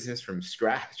a business from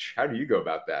scratch? How do you go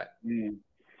about that?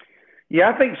 Yeah,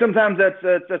 I think sometimes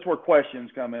that's where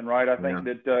questions come in, right? I think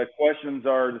that questions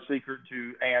are the secret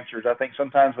to answers. I think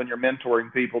sometimes when you're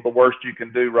mentoring people, the worst you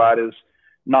can do, right, is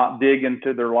not dig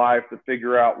into their life to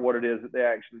figure out what it is that they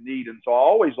actually need. And so I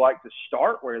always like to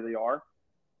start where they are.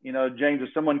 You know, James, if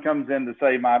someone comes in to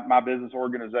say my business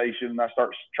organization, and I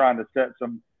start trying to set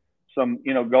some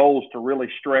goals to really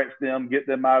stretch them, get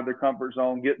them out of their comfort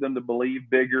zone, get them to believe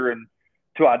bigger, and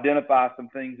to identify some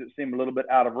things that seem a little bit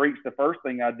out of reach, the first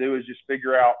thing I do is just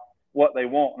figure out what they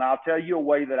want. And I'll tell you a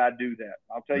way that I do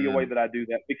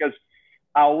that. Because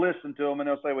I'll listen to them and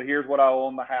they'll say, well, here's what I owe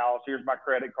on the house. Here's my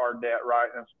credit card debt, right?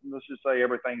 And let's just say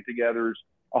everything together is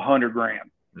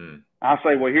 $100,000. I'll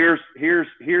say, well, here's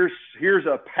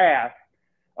a path,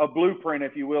 a blueprint,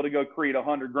 if you will, to go create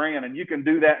 $100,000. And you can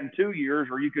do that in 2 years,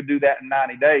 or you could do that in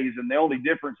 90 days. And the only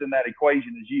difference in that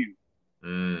equation is you.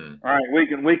 All right. We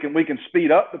can speed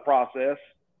up the process.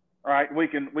 All right. We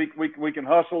can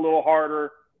hustle a little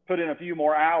harder, put in a few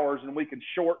more hours, and we can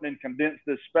shorten and condense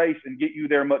this space and get you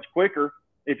there much quicker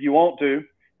if you want to,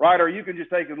 right? Or you can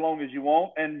just take as long as you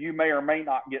want, and you may or may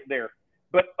not get there.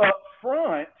 But up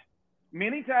front,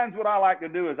 many times what I like to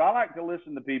do is I like to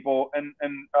listen to people, and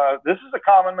this is a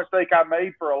common mistake I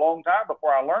made for a long time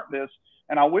before I learned this,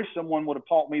 and I wish someone would have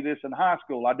taught me this in high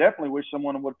school. I definitely wish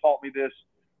someone would have taught me this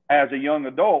as a young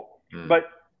adult. But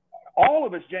all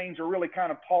of us, James, are really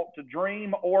kind of taught to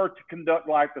dream or to conduct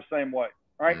life the same way.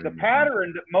 right? The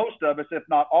pattern that most of us, if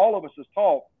not all of us, is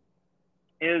taught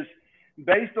is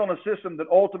based on a system that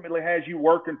ultimately has you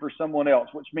working for someone else,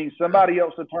 which means somebody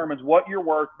else determines what you're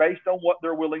worth based on what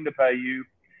they're willing to pay you.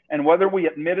 And whether we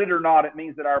admit it or not, it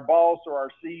means that our boss or our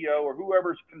CEO or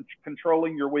whoever's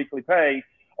controlling your weekly pay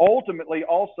ultimately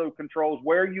also controls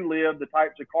where you live, the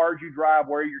types of cars you drive,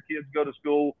 where your kids go to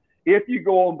school, if you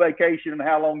go on vacation, and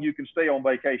how long you can stay on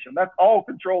vacation. That's all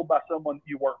controlled by someone that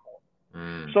you work for.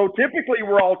 So typically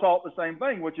we're all taught the same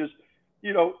thing, which is,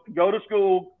 go to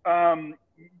school,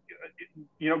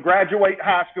 graduate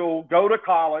high school, go to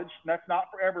college. That's not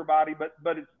for everybody,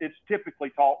 but it's typically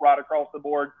taught right across the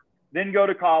board. Then go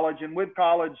to college, and with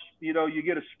college, you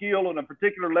get a skill and a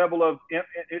particular level of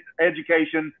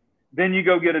education. Then you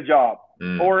go get a job.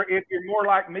 Or if you're more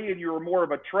like me and you're more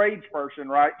of a trades person,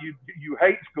 right? You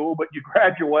hate school, but you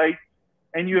graduate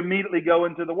and you immediately go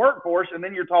into the workforce, and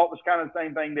then you're taught this kind of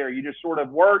same thing there. You just sort of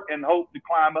work and hope to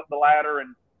climb up the ladder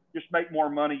and just make more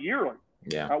money yearly.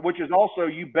 Yeah. Which is also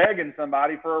you begging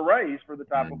somebody for a raise for the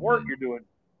type of work you're doing.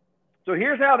 So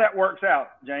here's how that works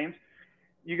out, James.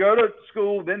 You go to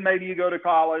school, then maybe you go to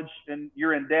college, and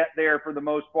you're in debt there for the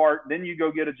most part. Then you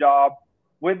go get a job.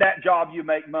 With that job, you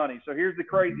make money. So here's the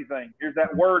crazy thing. Here's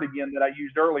that word again that I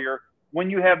used earlier. When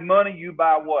you have money, you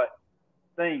buy what?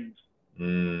 Things.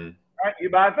 Right? You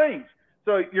buy things.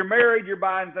 So you're married, you're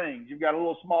buying things. You've got a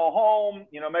little small home.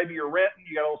 Maybe you're renting.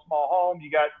 You got a little small home. You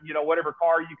got, whatever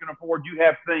car you can afford. You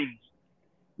have things.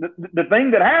 The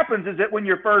thing that happens is that when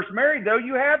you're first married, though,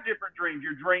 you have different dreams.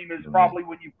 Your dream is probably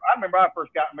I remember I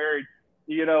first got married,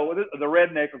 the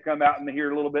redneck would come out in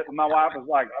here a little bit. And my wife was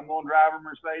like, I'm going to drive a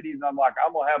Mercedes. And I'm like,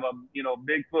 I'm going to have a,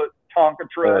 Bigfoot Tonka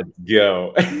truck. Let's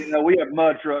go. We have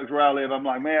mud trucks where I live. I'm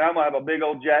like, man, I'm going to have a big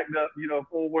old jacked up,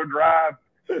 4-wheel drive.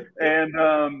 And,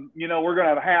 we're going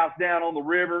to have a house down on the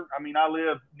river. I mean, I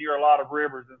live near a lot of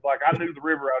rivers. It's like I knew the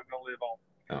river I was going to live on.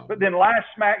 But then life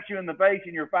smacks you in the face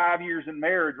and you're 5 years in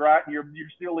marriage, right? And you're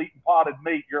still eating potted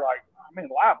meat. You're like,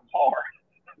 life is hard.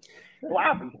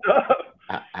 Life is tough.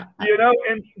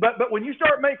 But when you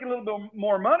start making a little bit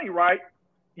more money, right?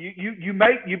 You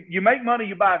make money,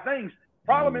 you buy things.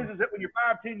 Problem is that when you're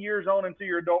 5-10 years on into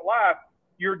your adult life,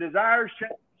 your desires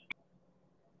change.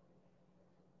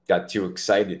 Got too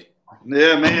excited.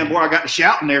 Yeah, man, boy, I got to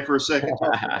shouting there for a second.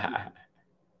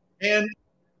 And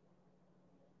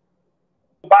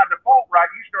by default, right,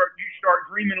 you start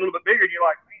dreaming a little bit bigger. And you're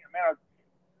like,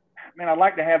 man, I'd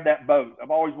like to have that boat.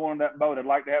 I've always wanted that boat. I'd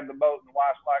like to have the boat. And the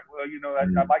wife's like, well,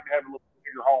 I'd like to have a little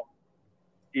bigger home,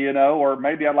 or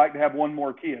maybe I'd like to have one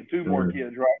more kid, 2 more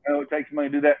kids, right? It takes money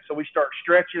to do that. So we start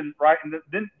stretching, right? And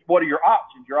then what are your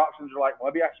options? Your options are like,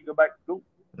 well, maybe I should go back to school.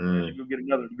 I should go get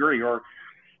another degree, or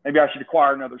maybe I should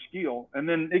acquire another skill. And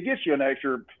then it gets you an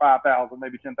extra $5,000,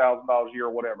 maybe $10,000 a year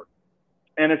or whatever.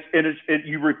 And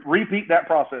you repeat that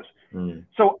process.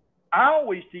 So I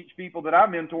always teach people that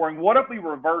I'm mentoring, what if we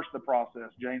reverse the process,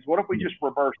 James? What if we just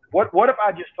reverse it? What if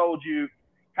I just told you,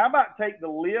 how about take the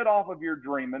lid off of your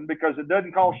dreaming, because it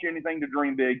doesn't cost you anything to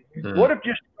dream big. What if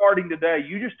just starting today,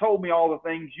 you just told me all the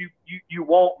things you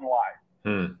want in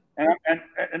life?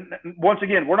 And once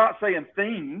again, we're not saying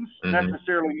things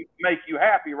necessarily make you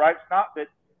happy, right? It's not that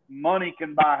money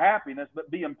can buy happiness,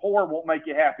 but being poor won't make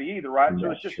you happy either, right?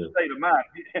 So it's just a state of mind.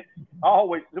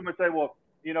 Somebody say, well,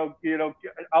 I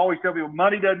always tell people,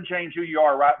 money doesn't change who you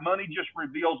are, right? Money just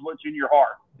reveals what's in your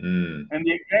heart. And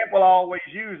the example I always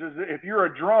use is if you're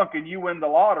a drunk and you win the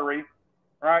lottery,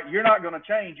 right, you're not going to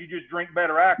change. You just drink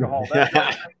better alcohol. That's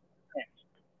not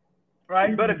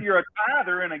right? But if you're a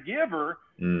tither and a giver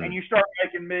and you start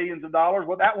making millions of dollars,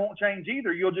 well, that won't change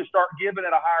either. You'll just start giving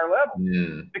at a higher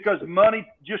level because money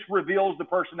just reveals the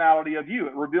personality of you.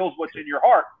 It reveals what's in your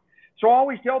heart. So I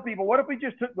always tell people, what if we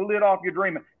just took the lid off your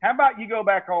dreaming? How about you go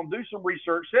back home, do some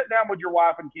research, sit down with your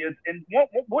wife and kids, and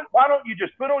why don't you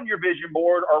just put on your vision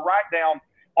board or write down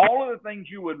all of the things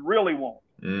you would really want?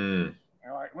 You're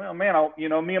like, well, man,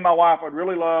 me and my wife would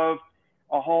really love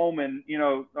a home in,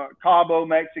 Cabo,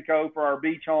 Mexico for our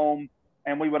beach home.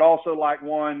 And we would also like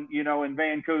one, in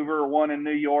Vancouver or one in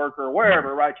New York or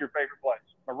wherever, right? Your favorite place,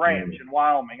 a ranch in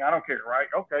Wyoming. I don't care, right?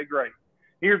 Okay, great.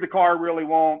 Here's the car I really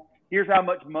want. Here's how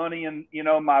much money in,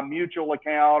 my mutual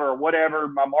account or whatever,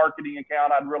 my marketing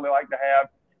account I'd really like to have.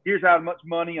 Here's how much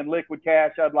money in liquid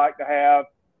cash I'd like to have.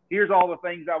 Here's all the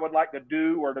things I would like to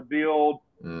do or to build.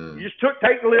 You just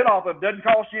take the lid off of it. Doesn't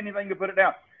cost you anything to put it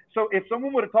down. So if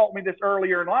someone would have taught me this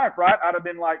earlier in life, right, I'd have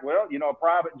been like, well, a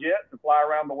private jet to fly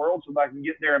around the world so that I can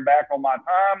get there and back on my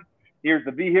time. Here's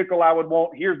the vehicle I would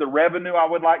want. Here's the revenue I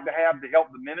would like to have to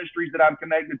help the ministries that I'm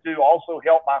connected to, also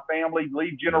help my family,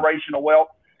 leave generational wealth.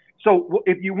 So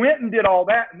if you went and did all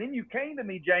that, and then you came to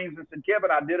me, James, and said,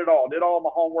 Kevin, I did it all, did all my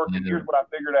homework, and here's what I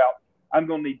figured out. I'm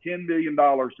going to need $10 million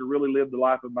to really live the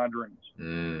life of my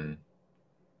dreams.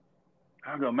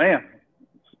 I go, man,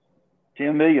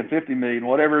 10 million, 50 million,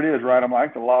 whatever it is, right? I'm like,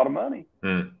 that's a lot of money.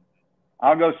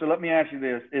 I'll go, so let me ask you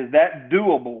this. Is that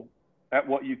doable at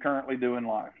what you currently do in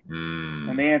life?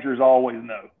 And the answer is always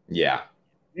no. Yeah.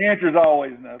 The answer is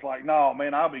always no. It's like, no,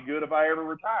 man, I'll be good if I ever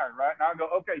retire, right? And I'll go,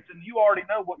 okay, so you already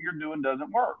know what you're doing doesn't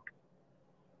work.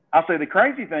 I'll say the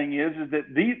crazy thing is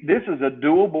that this is a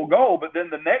doable goal, but then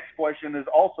the next question is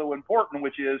also important,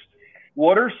 which is,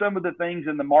 what are some of the things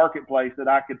in the marketplace that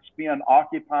I could spend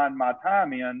occupying my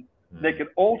time in that could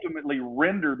ultimately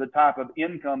render the type of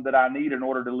income that I need in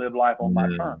order to live life on my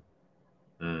terms?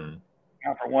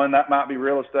 Now, for one, that might be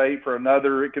real estate. For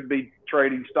another, it could be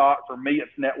trading stock. For me,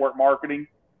 it's network marketing,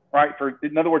 right?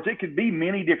 In other words, it could be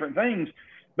many different things.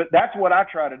 But that's what I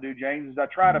try to do, James, is I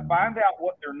try to find out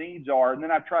what their needs are, and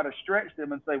then I try to stretch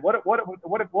them and say, what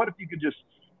if you could just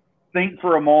think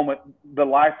for a moment the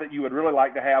life that you would really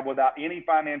like to have without any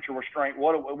financial restraint?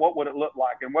 What would it look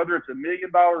like? And whether it's $1 million,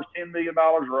 $10 million,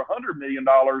 or $100 million,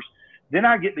 then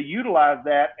I get to utilize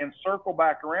that and circle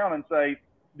back around and say,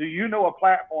 do you know a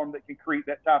platform that can create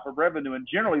that type of revenue? And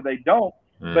generally they don't.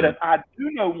 But if I do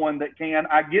know one that can,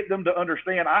 I get them to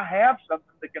understand I have something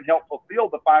that can help fulfill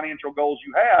the financial goals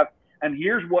you have. And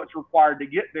here's what's required to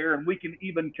get there. And we can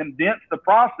even condense the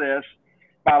process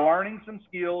by learning some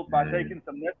skills, by taking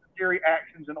some necessary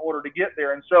actions in order to get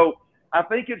there. And so I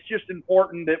think it's just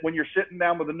important that when you're sitting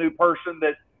down with a new person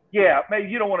that, yeah, maybe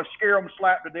you don't want to scare them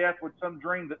slap to death with some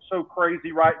dream that's so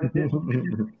crazy, right, that it's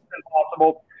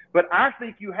impossible. But I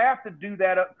think you have to do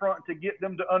that up front to get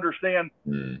them to understand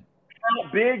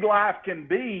how big life can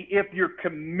be if you're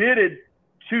committed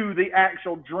to the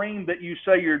actual dream that you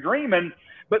say you're dreaming,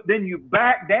 but then you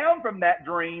back down from that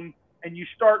dream and you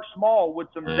start small with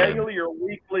some daily or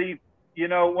weekly,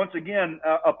 once again,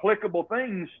 applicable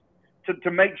things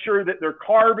to make sure that they're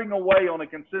carving away on a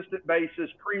consistent basis,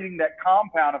 creating that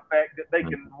compound effect that they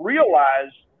can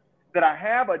realize that I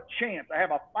have a chance. I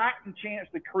have a fighting chance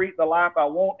to create the life I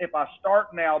want. If I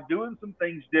start now doing some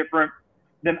things different,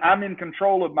 then I'm in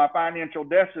control of my financial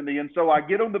destiny. And so I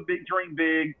get them to dream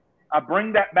big. I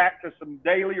bring that back to some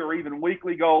daily or even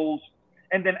weekly goals.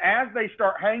 And then as they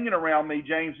start hanging around me,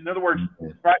 James, in other words,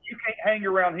 right, you can't hang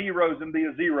around heroes and be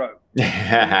a zero.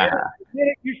 Then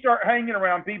you start hanging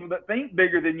around people that think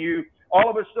bigger than you, all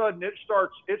of a sudden it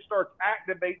starts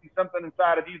activating something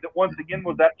inside of you that once again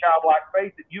was that childlike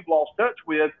faith that you've lost touch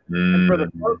with. And for the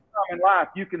first time in life,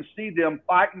 you can see them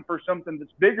fighting for something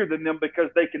that's bigger than them because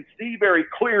they can see very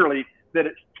clearly that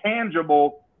it's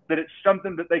tangible, that it's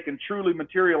something that they can truly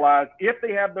materialize if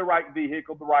they have the right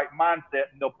vehicle, the right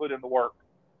mindset, and they'll put in the work.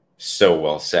 So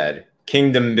well said.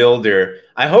 Kingdom builder.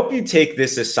 I hope you take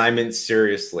this assignment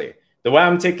seriously. The way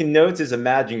I'm taking notes is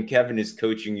imagine Kevin is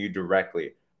coaching you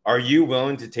directly. Are you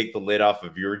willing to take the lid off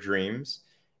of your dreams?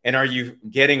 And are you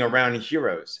getting around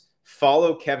heroes?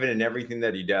 Follow Kevin in everything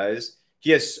that he does. He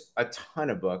has a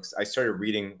ton of books. I started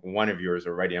reading one of yours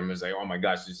already. I'm just like, oh my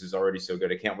gosh, this is already so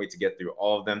good. I can't wait to get through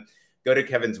all of them. Go to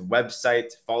Kevin's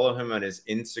website, follow him on his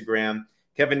Instagram.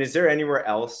 Kevin, is there anywhere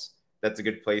else that's a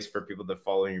good place for people to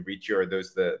follow and reach you? Or are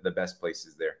those the best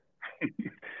places there?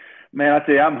 Man, I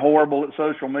tell you, I'm horrible at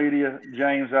social media,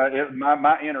 James.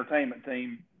 My entertainment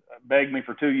team begged me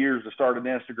for 2 years to start an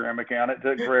Instagram account. It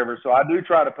took forever. So I do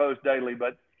try to post daily.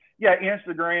 But, yeah,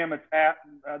 Instagram, it's at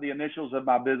the initials of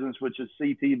my business, which is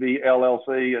CTV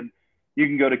LLC. And you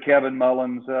can go to Kevin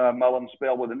Mullens, Mullens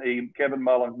spelled with an E,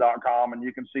 kevinmullens.com, and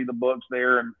you can see the books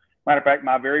there. And matter of fact,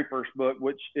 my very first book,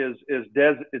 which is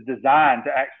designed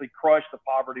to actually crush the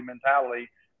poverty mentality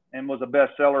and was a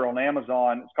bestseller on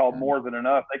Amazon. It's called More Than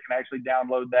Enough. They can actually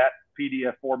download that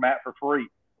PDF format for free.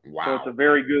 Wow. So it's a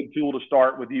very good tool to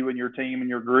start with you and your team and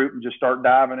your group and just start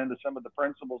diving into some of the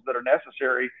principles that are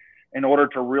necessary in order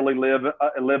to really live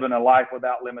in a life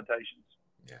without limitations.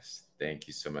 Yes. Thank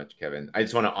you so much, Kevin. I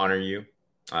just want to honor you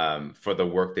for the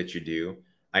work that you do.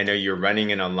 I know you're running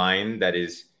in a line that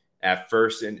is at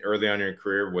first and early on in your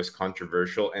career was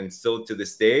controversial and still to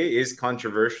this day is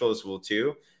controversial as well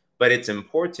too. But it's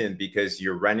important because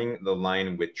you're running the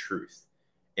line with truth.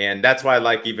 And that's why I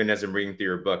like, even as I'm reading through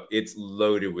your book, it's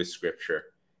loaded with scripture.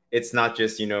 It's not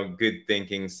just, good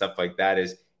thinking, stuff like that.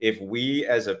 Is if we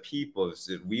as a people,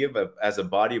 as a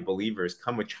body of believers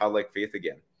come with childlike faith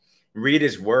again, read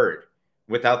his word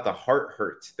without the heart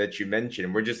hurt that you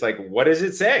mentioned. We're just like, what does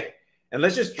it say? And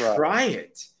let's just try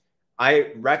it.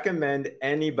 I recommend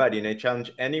anybody, and I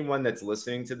challenge anyone that's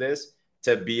listening to this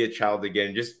to be a child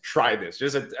again. Just try this.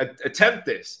 Just attempt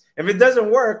this. If it doesn't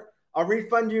work, I'll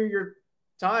refund you your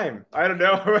time. I don't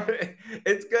know.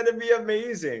 It's going to be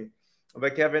amazing.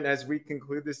 But Kevin, as we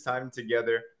conclude this time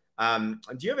together,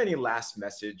 do you have any last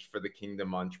message for the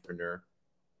Kingdom Entrepreneur?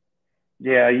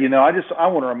 Yeah, I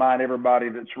want to remind everybody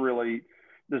that's really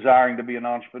desiring to be an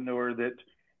entrepreneur that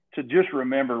to just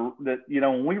remember that,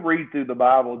 when we read through the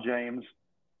Bible, James,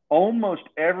 almost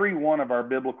every one of our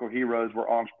biblical heroes were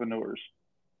entrepreneurs.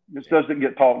 This doesn't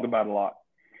get talked about a lot,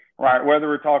 right? Whether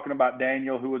we're talking about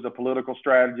Daniel, who was a political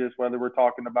strategist, whether we're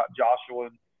talking about Joshua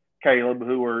and Caleb,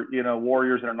 who were,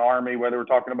 warriors in an army, whether we're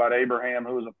talking about Abraham,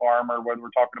 who was a farmer, whether we're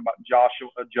talking about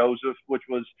Joseph, which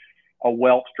was a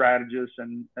wealth strategist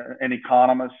and an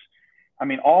economist. I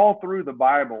mean, all through the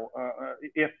Bible,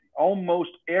 if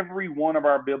almost every one of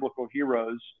our biblical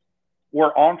heroes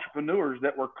were entrepreneurs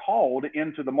that were called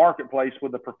into the marketplace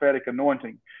with a prophetic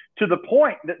anointing, to the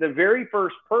point that the very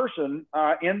first person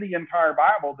in the entire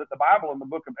Bible, that the Bible in the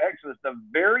book of Exodus, the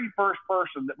very first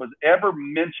person that was ever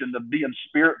mentioned of being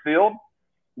spirit-filled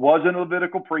wasn't a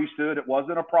Levitical priesthood. It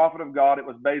wasn't a prophet of God. It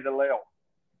was Bezalel.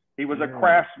 He was a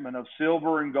craftsman of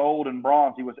silver and gold and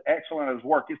bronze. He was excellent at his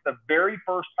work. It's the very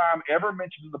first time ever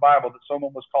mentioned in the Bible that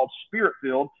someone was called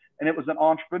spirit-filled, and it was an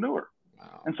entrepreneur.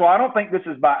 Wow. And so I don't think this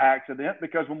is by accident,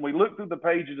 because when we look through the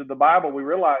pages of the Bible, we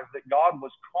realize that God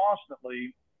was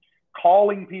constantly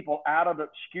calling people out of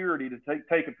obscurity to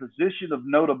take a position of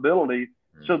notability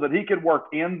so that he could work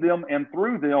in them and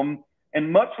through them. And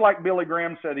much like Billy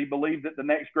Graham said, he believed that the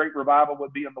next great revival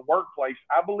would be in the workplace.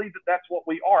 I believe that that's what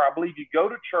we are. I believe you go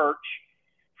to church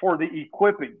for the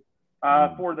equipping,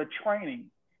 for the training.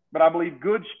 But I believe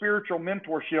good spiritual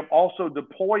mentorship also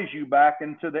deploys you back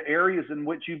into the areas in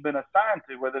which you've been assigned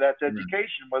to, whether that's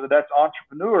education, whether that's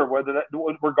entrepreneur,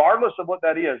 regardless of what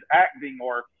that is, acting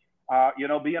or,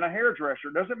 being a hairdresser.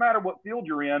 It doesn't matter what field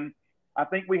you're in. I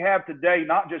think we have today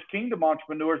not just kingdom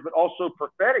entrepreneurs, but also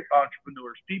prophetic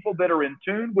entrepreneurs, people that are in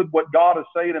tune with what God is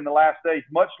saying in the last days,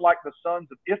 much like the sons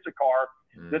of Issachar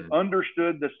that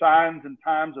understood the signs and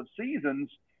times of seasons.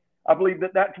 I believe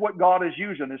that that's what God is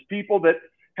using, is people that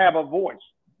have a voice.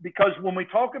 Because when we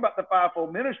talk about the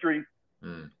fivefold ministry,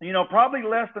 probably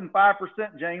less than 5%,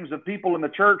 James, of people in the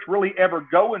church really ever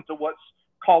go into what's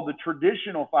called the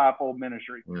traditional fivefold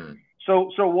ministry. So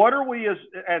what are we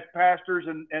as pastors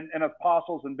and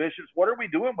apostles and bishops, what are we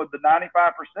doing with the 95%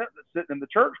 that's sitting in the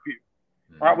church pew?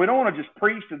 Right? We don't want to just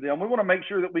preach to them. We want to make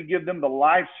sure that we give them the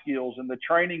life skills and the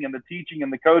training and the teaching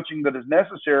and the coaching that is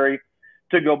necessary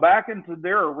to go back into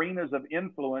their arenas of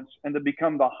influence and to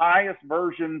become the highest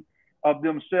version of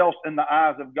themselves in the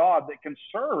eyes of God that can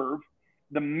serve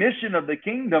the mission of the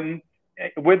kingdom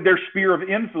with their sphere of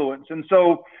influence. And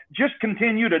so just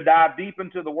continue to dive deep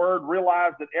into the word,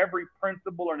 realize that every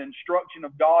principle and instruction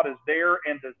of God is there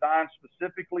and designed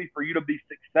specifically for you to be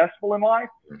successful in life,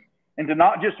 and to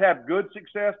not just have good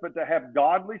success, but to have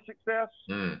godly success.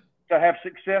 To have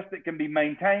success that can be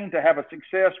maintained, to have a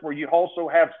success where you also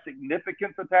have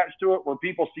significance attached to it, where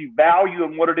people see value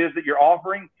in what it is that you're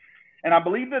offering. And I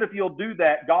believe that if you'll do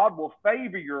that, God will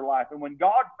favor your life. And when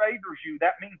God favors you,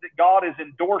 that means that God is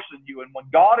endorsing you. And when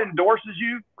God endorses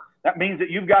you, that means that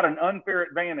you've got an unfair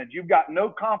advantage. You've got no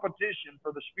competition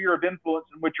for the sphere of influence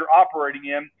in which you're operating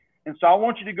in. And so I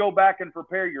want you to go back and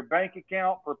prepare your bank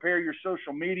account, prepare your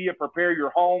social media, prepare your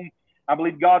home. I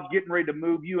believe God's getting ready to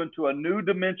move you into a new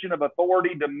dimension of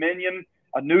authority, dominion,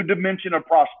 a new dimension of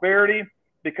prosperity,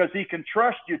 because he can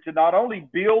trust you to not only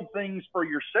build things for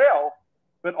yourself,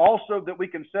 but also that we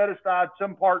can set aside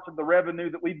some parts of the revenue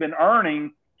that we've been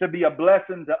earning to be a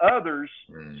blessing to others,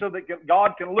 so that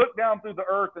God can look down through the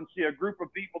earth and see a group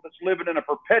of people that's living in a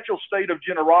perpetual state of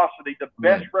generosity to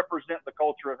best represent the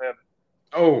culture of heaven.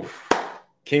 Oh,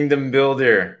 kingdom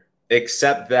builder.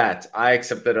 Accept that. I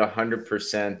accept that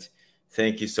 100%.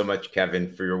 Thank you so much,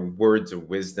 Kevin, for your words of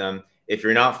wisdom. If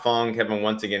you're not following Kevin,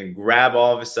 once again, grab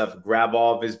all of his stuff, grab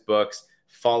all of his books,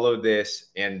 follow this,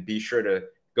 and be sure to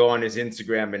go on his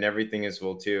Instagram and everything as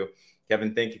well, too.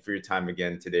 Kevin, thank you for your time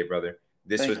again today, brother.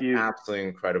 This was absolutely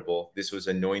incredible. This was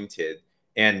anointed.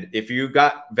 And if you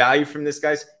got value from this,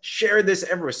 guys, share this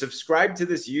everywhere. Subscribe to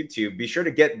this YouTube. Be sure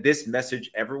to get this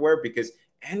message everywhere, because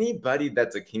anybody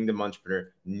that's a kingdom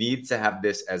entrepreneur needs to have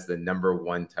this as the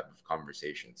 #1 type of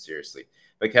conversation. Seriously.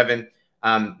 But Kevin,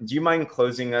 do you mind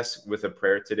closing us with a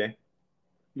prayer today?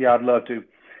 Yeah, I'd love to.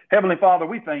 Heavenly Father,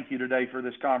 we thank you today for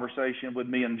this conversation with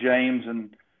me and James.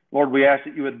 And Lord, we ask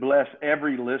that you would bless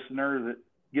every listener that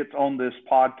gets on this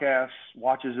podcast,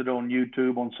 watches it on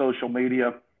YouTube, on social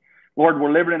media. Lord,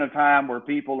 we're living in a time where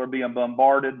people are being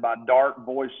bombarded by dark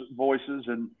voices,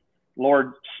 and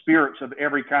Lord, spirits of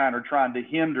every kind are trying to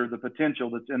hinder the potential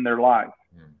that's in their life.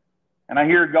 And I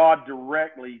hear God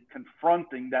directly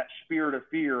confronting that spirit of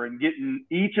fear and getting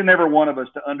each and every one of us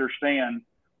to understand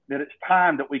that it's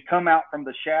time that we come out from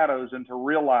the shadows and to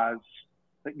realize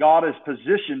that God has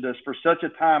positioned us for such a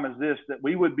time as this, that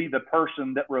we would be the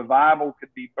person that revival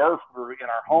could be birthed through in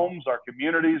our homes, our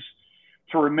communities.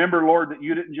 To remember, Lord, that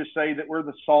you didn't just say that we're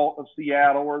the salt of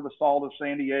Seattle or the salt of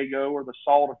San Diego or the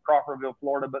salt of Crawfordville,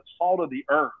 Florida, but salt of the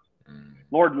earth.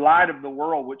 Lord, light of the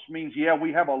world, which means, yeah,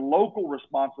 we have a local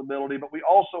responsibility, but we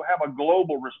also have a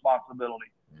global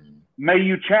responsibility. May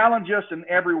you challenge us in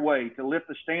every way to lift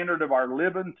the standard of our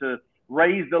living, to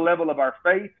raise the level of our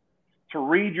faith, to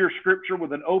read your scripture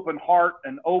with an open heart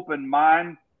and open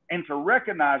mind, and to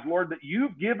recognize, Lord, that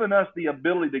you've given us the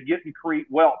ability to get and create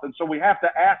wealth. And so we have to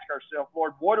ask ourselves,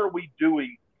 Lord, what are we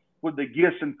doing with the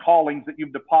gifts and callings that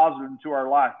you've deposited into our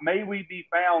life? May we be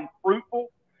found fruitful.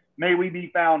 May we be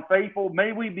found faithful.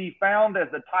 May we be found as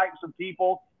the types of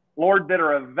people, Lord, that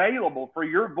are available for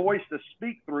your voice to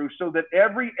speak through, so that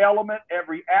every element,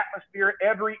 every atmosphere,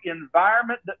 every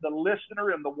environment that the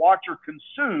listener and the watcher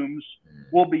consumes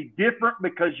will be different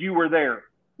because you were there.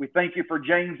 We thank you for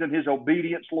James and his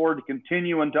obedience, Lord, to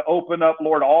continue and to open up,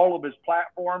 Lord, all of his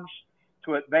platforms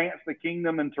to advance the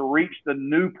kingdom and to reach the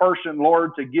new person,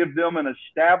 Lord, to give them an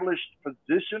established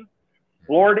position,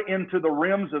 Lord, into the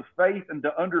realms of faith, and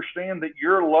to understand that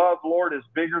your love, Lord, is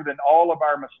bigger than all of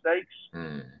our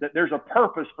mistakes, that there's a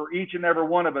purpose for each and every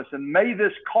one of us. And may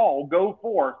this call go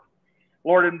forth,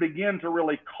 Lord, and begin to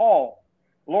really call,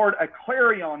 Lord, a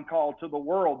clarion call to the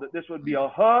world, that this would be a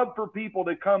hub for people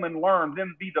to come and learn,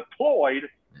 then be deployed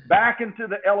back into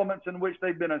the elements in which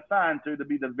they've been assigned to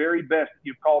be the very best that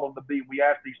you've called them to be. We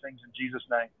ask these things in Jesus'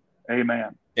 name.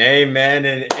 Amen. Amen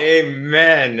and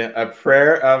amen. A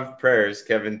prayer of prayers.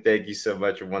 Kevin, thank you so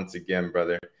much once again,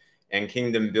 brother. And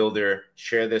Kingdom Builder,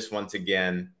 share this once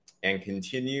again and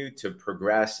continue to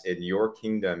progress in your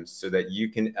kingdom so that you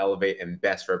can elevate and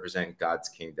best represent God's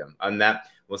kingdom. On that,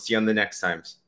 we'll see you on the next times.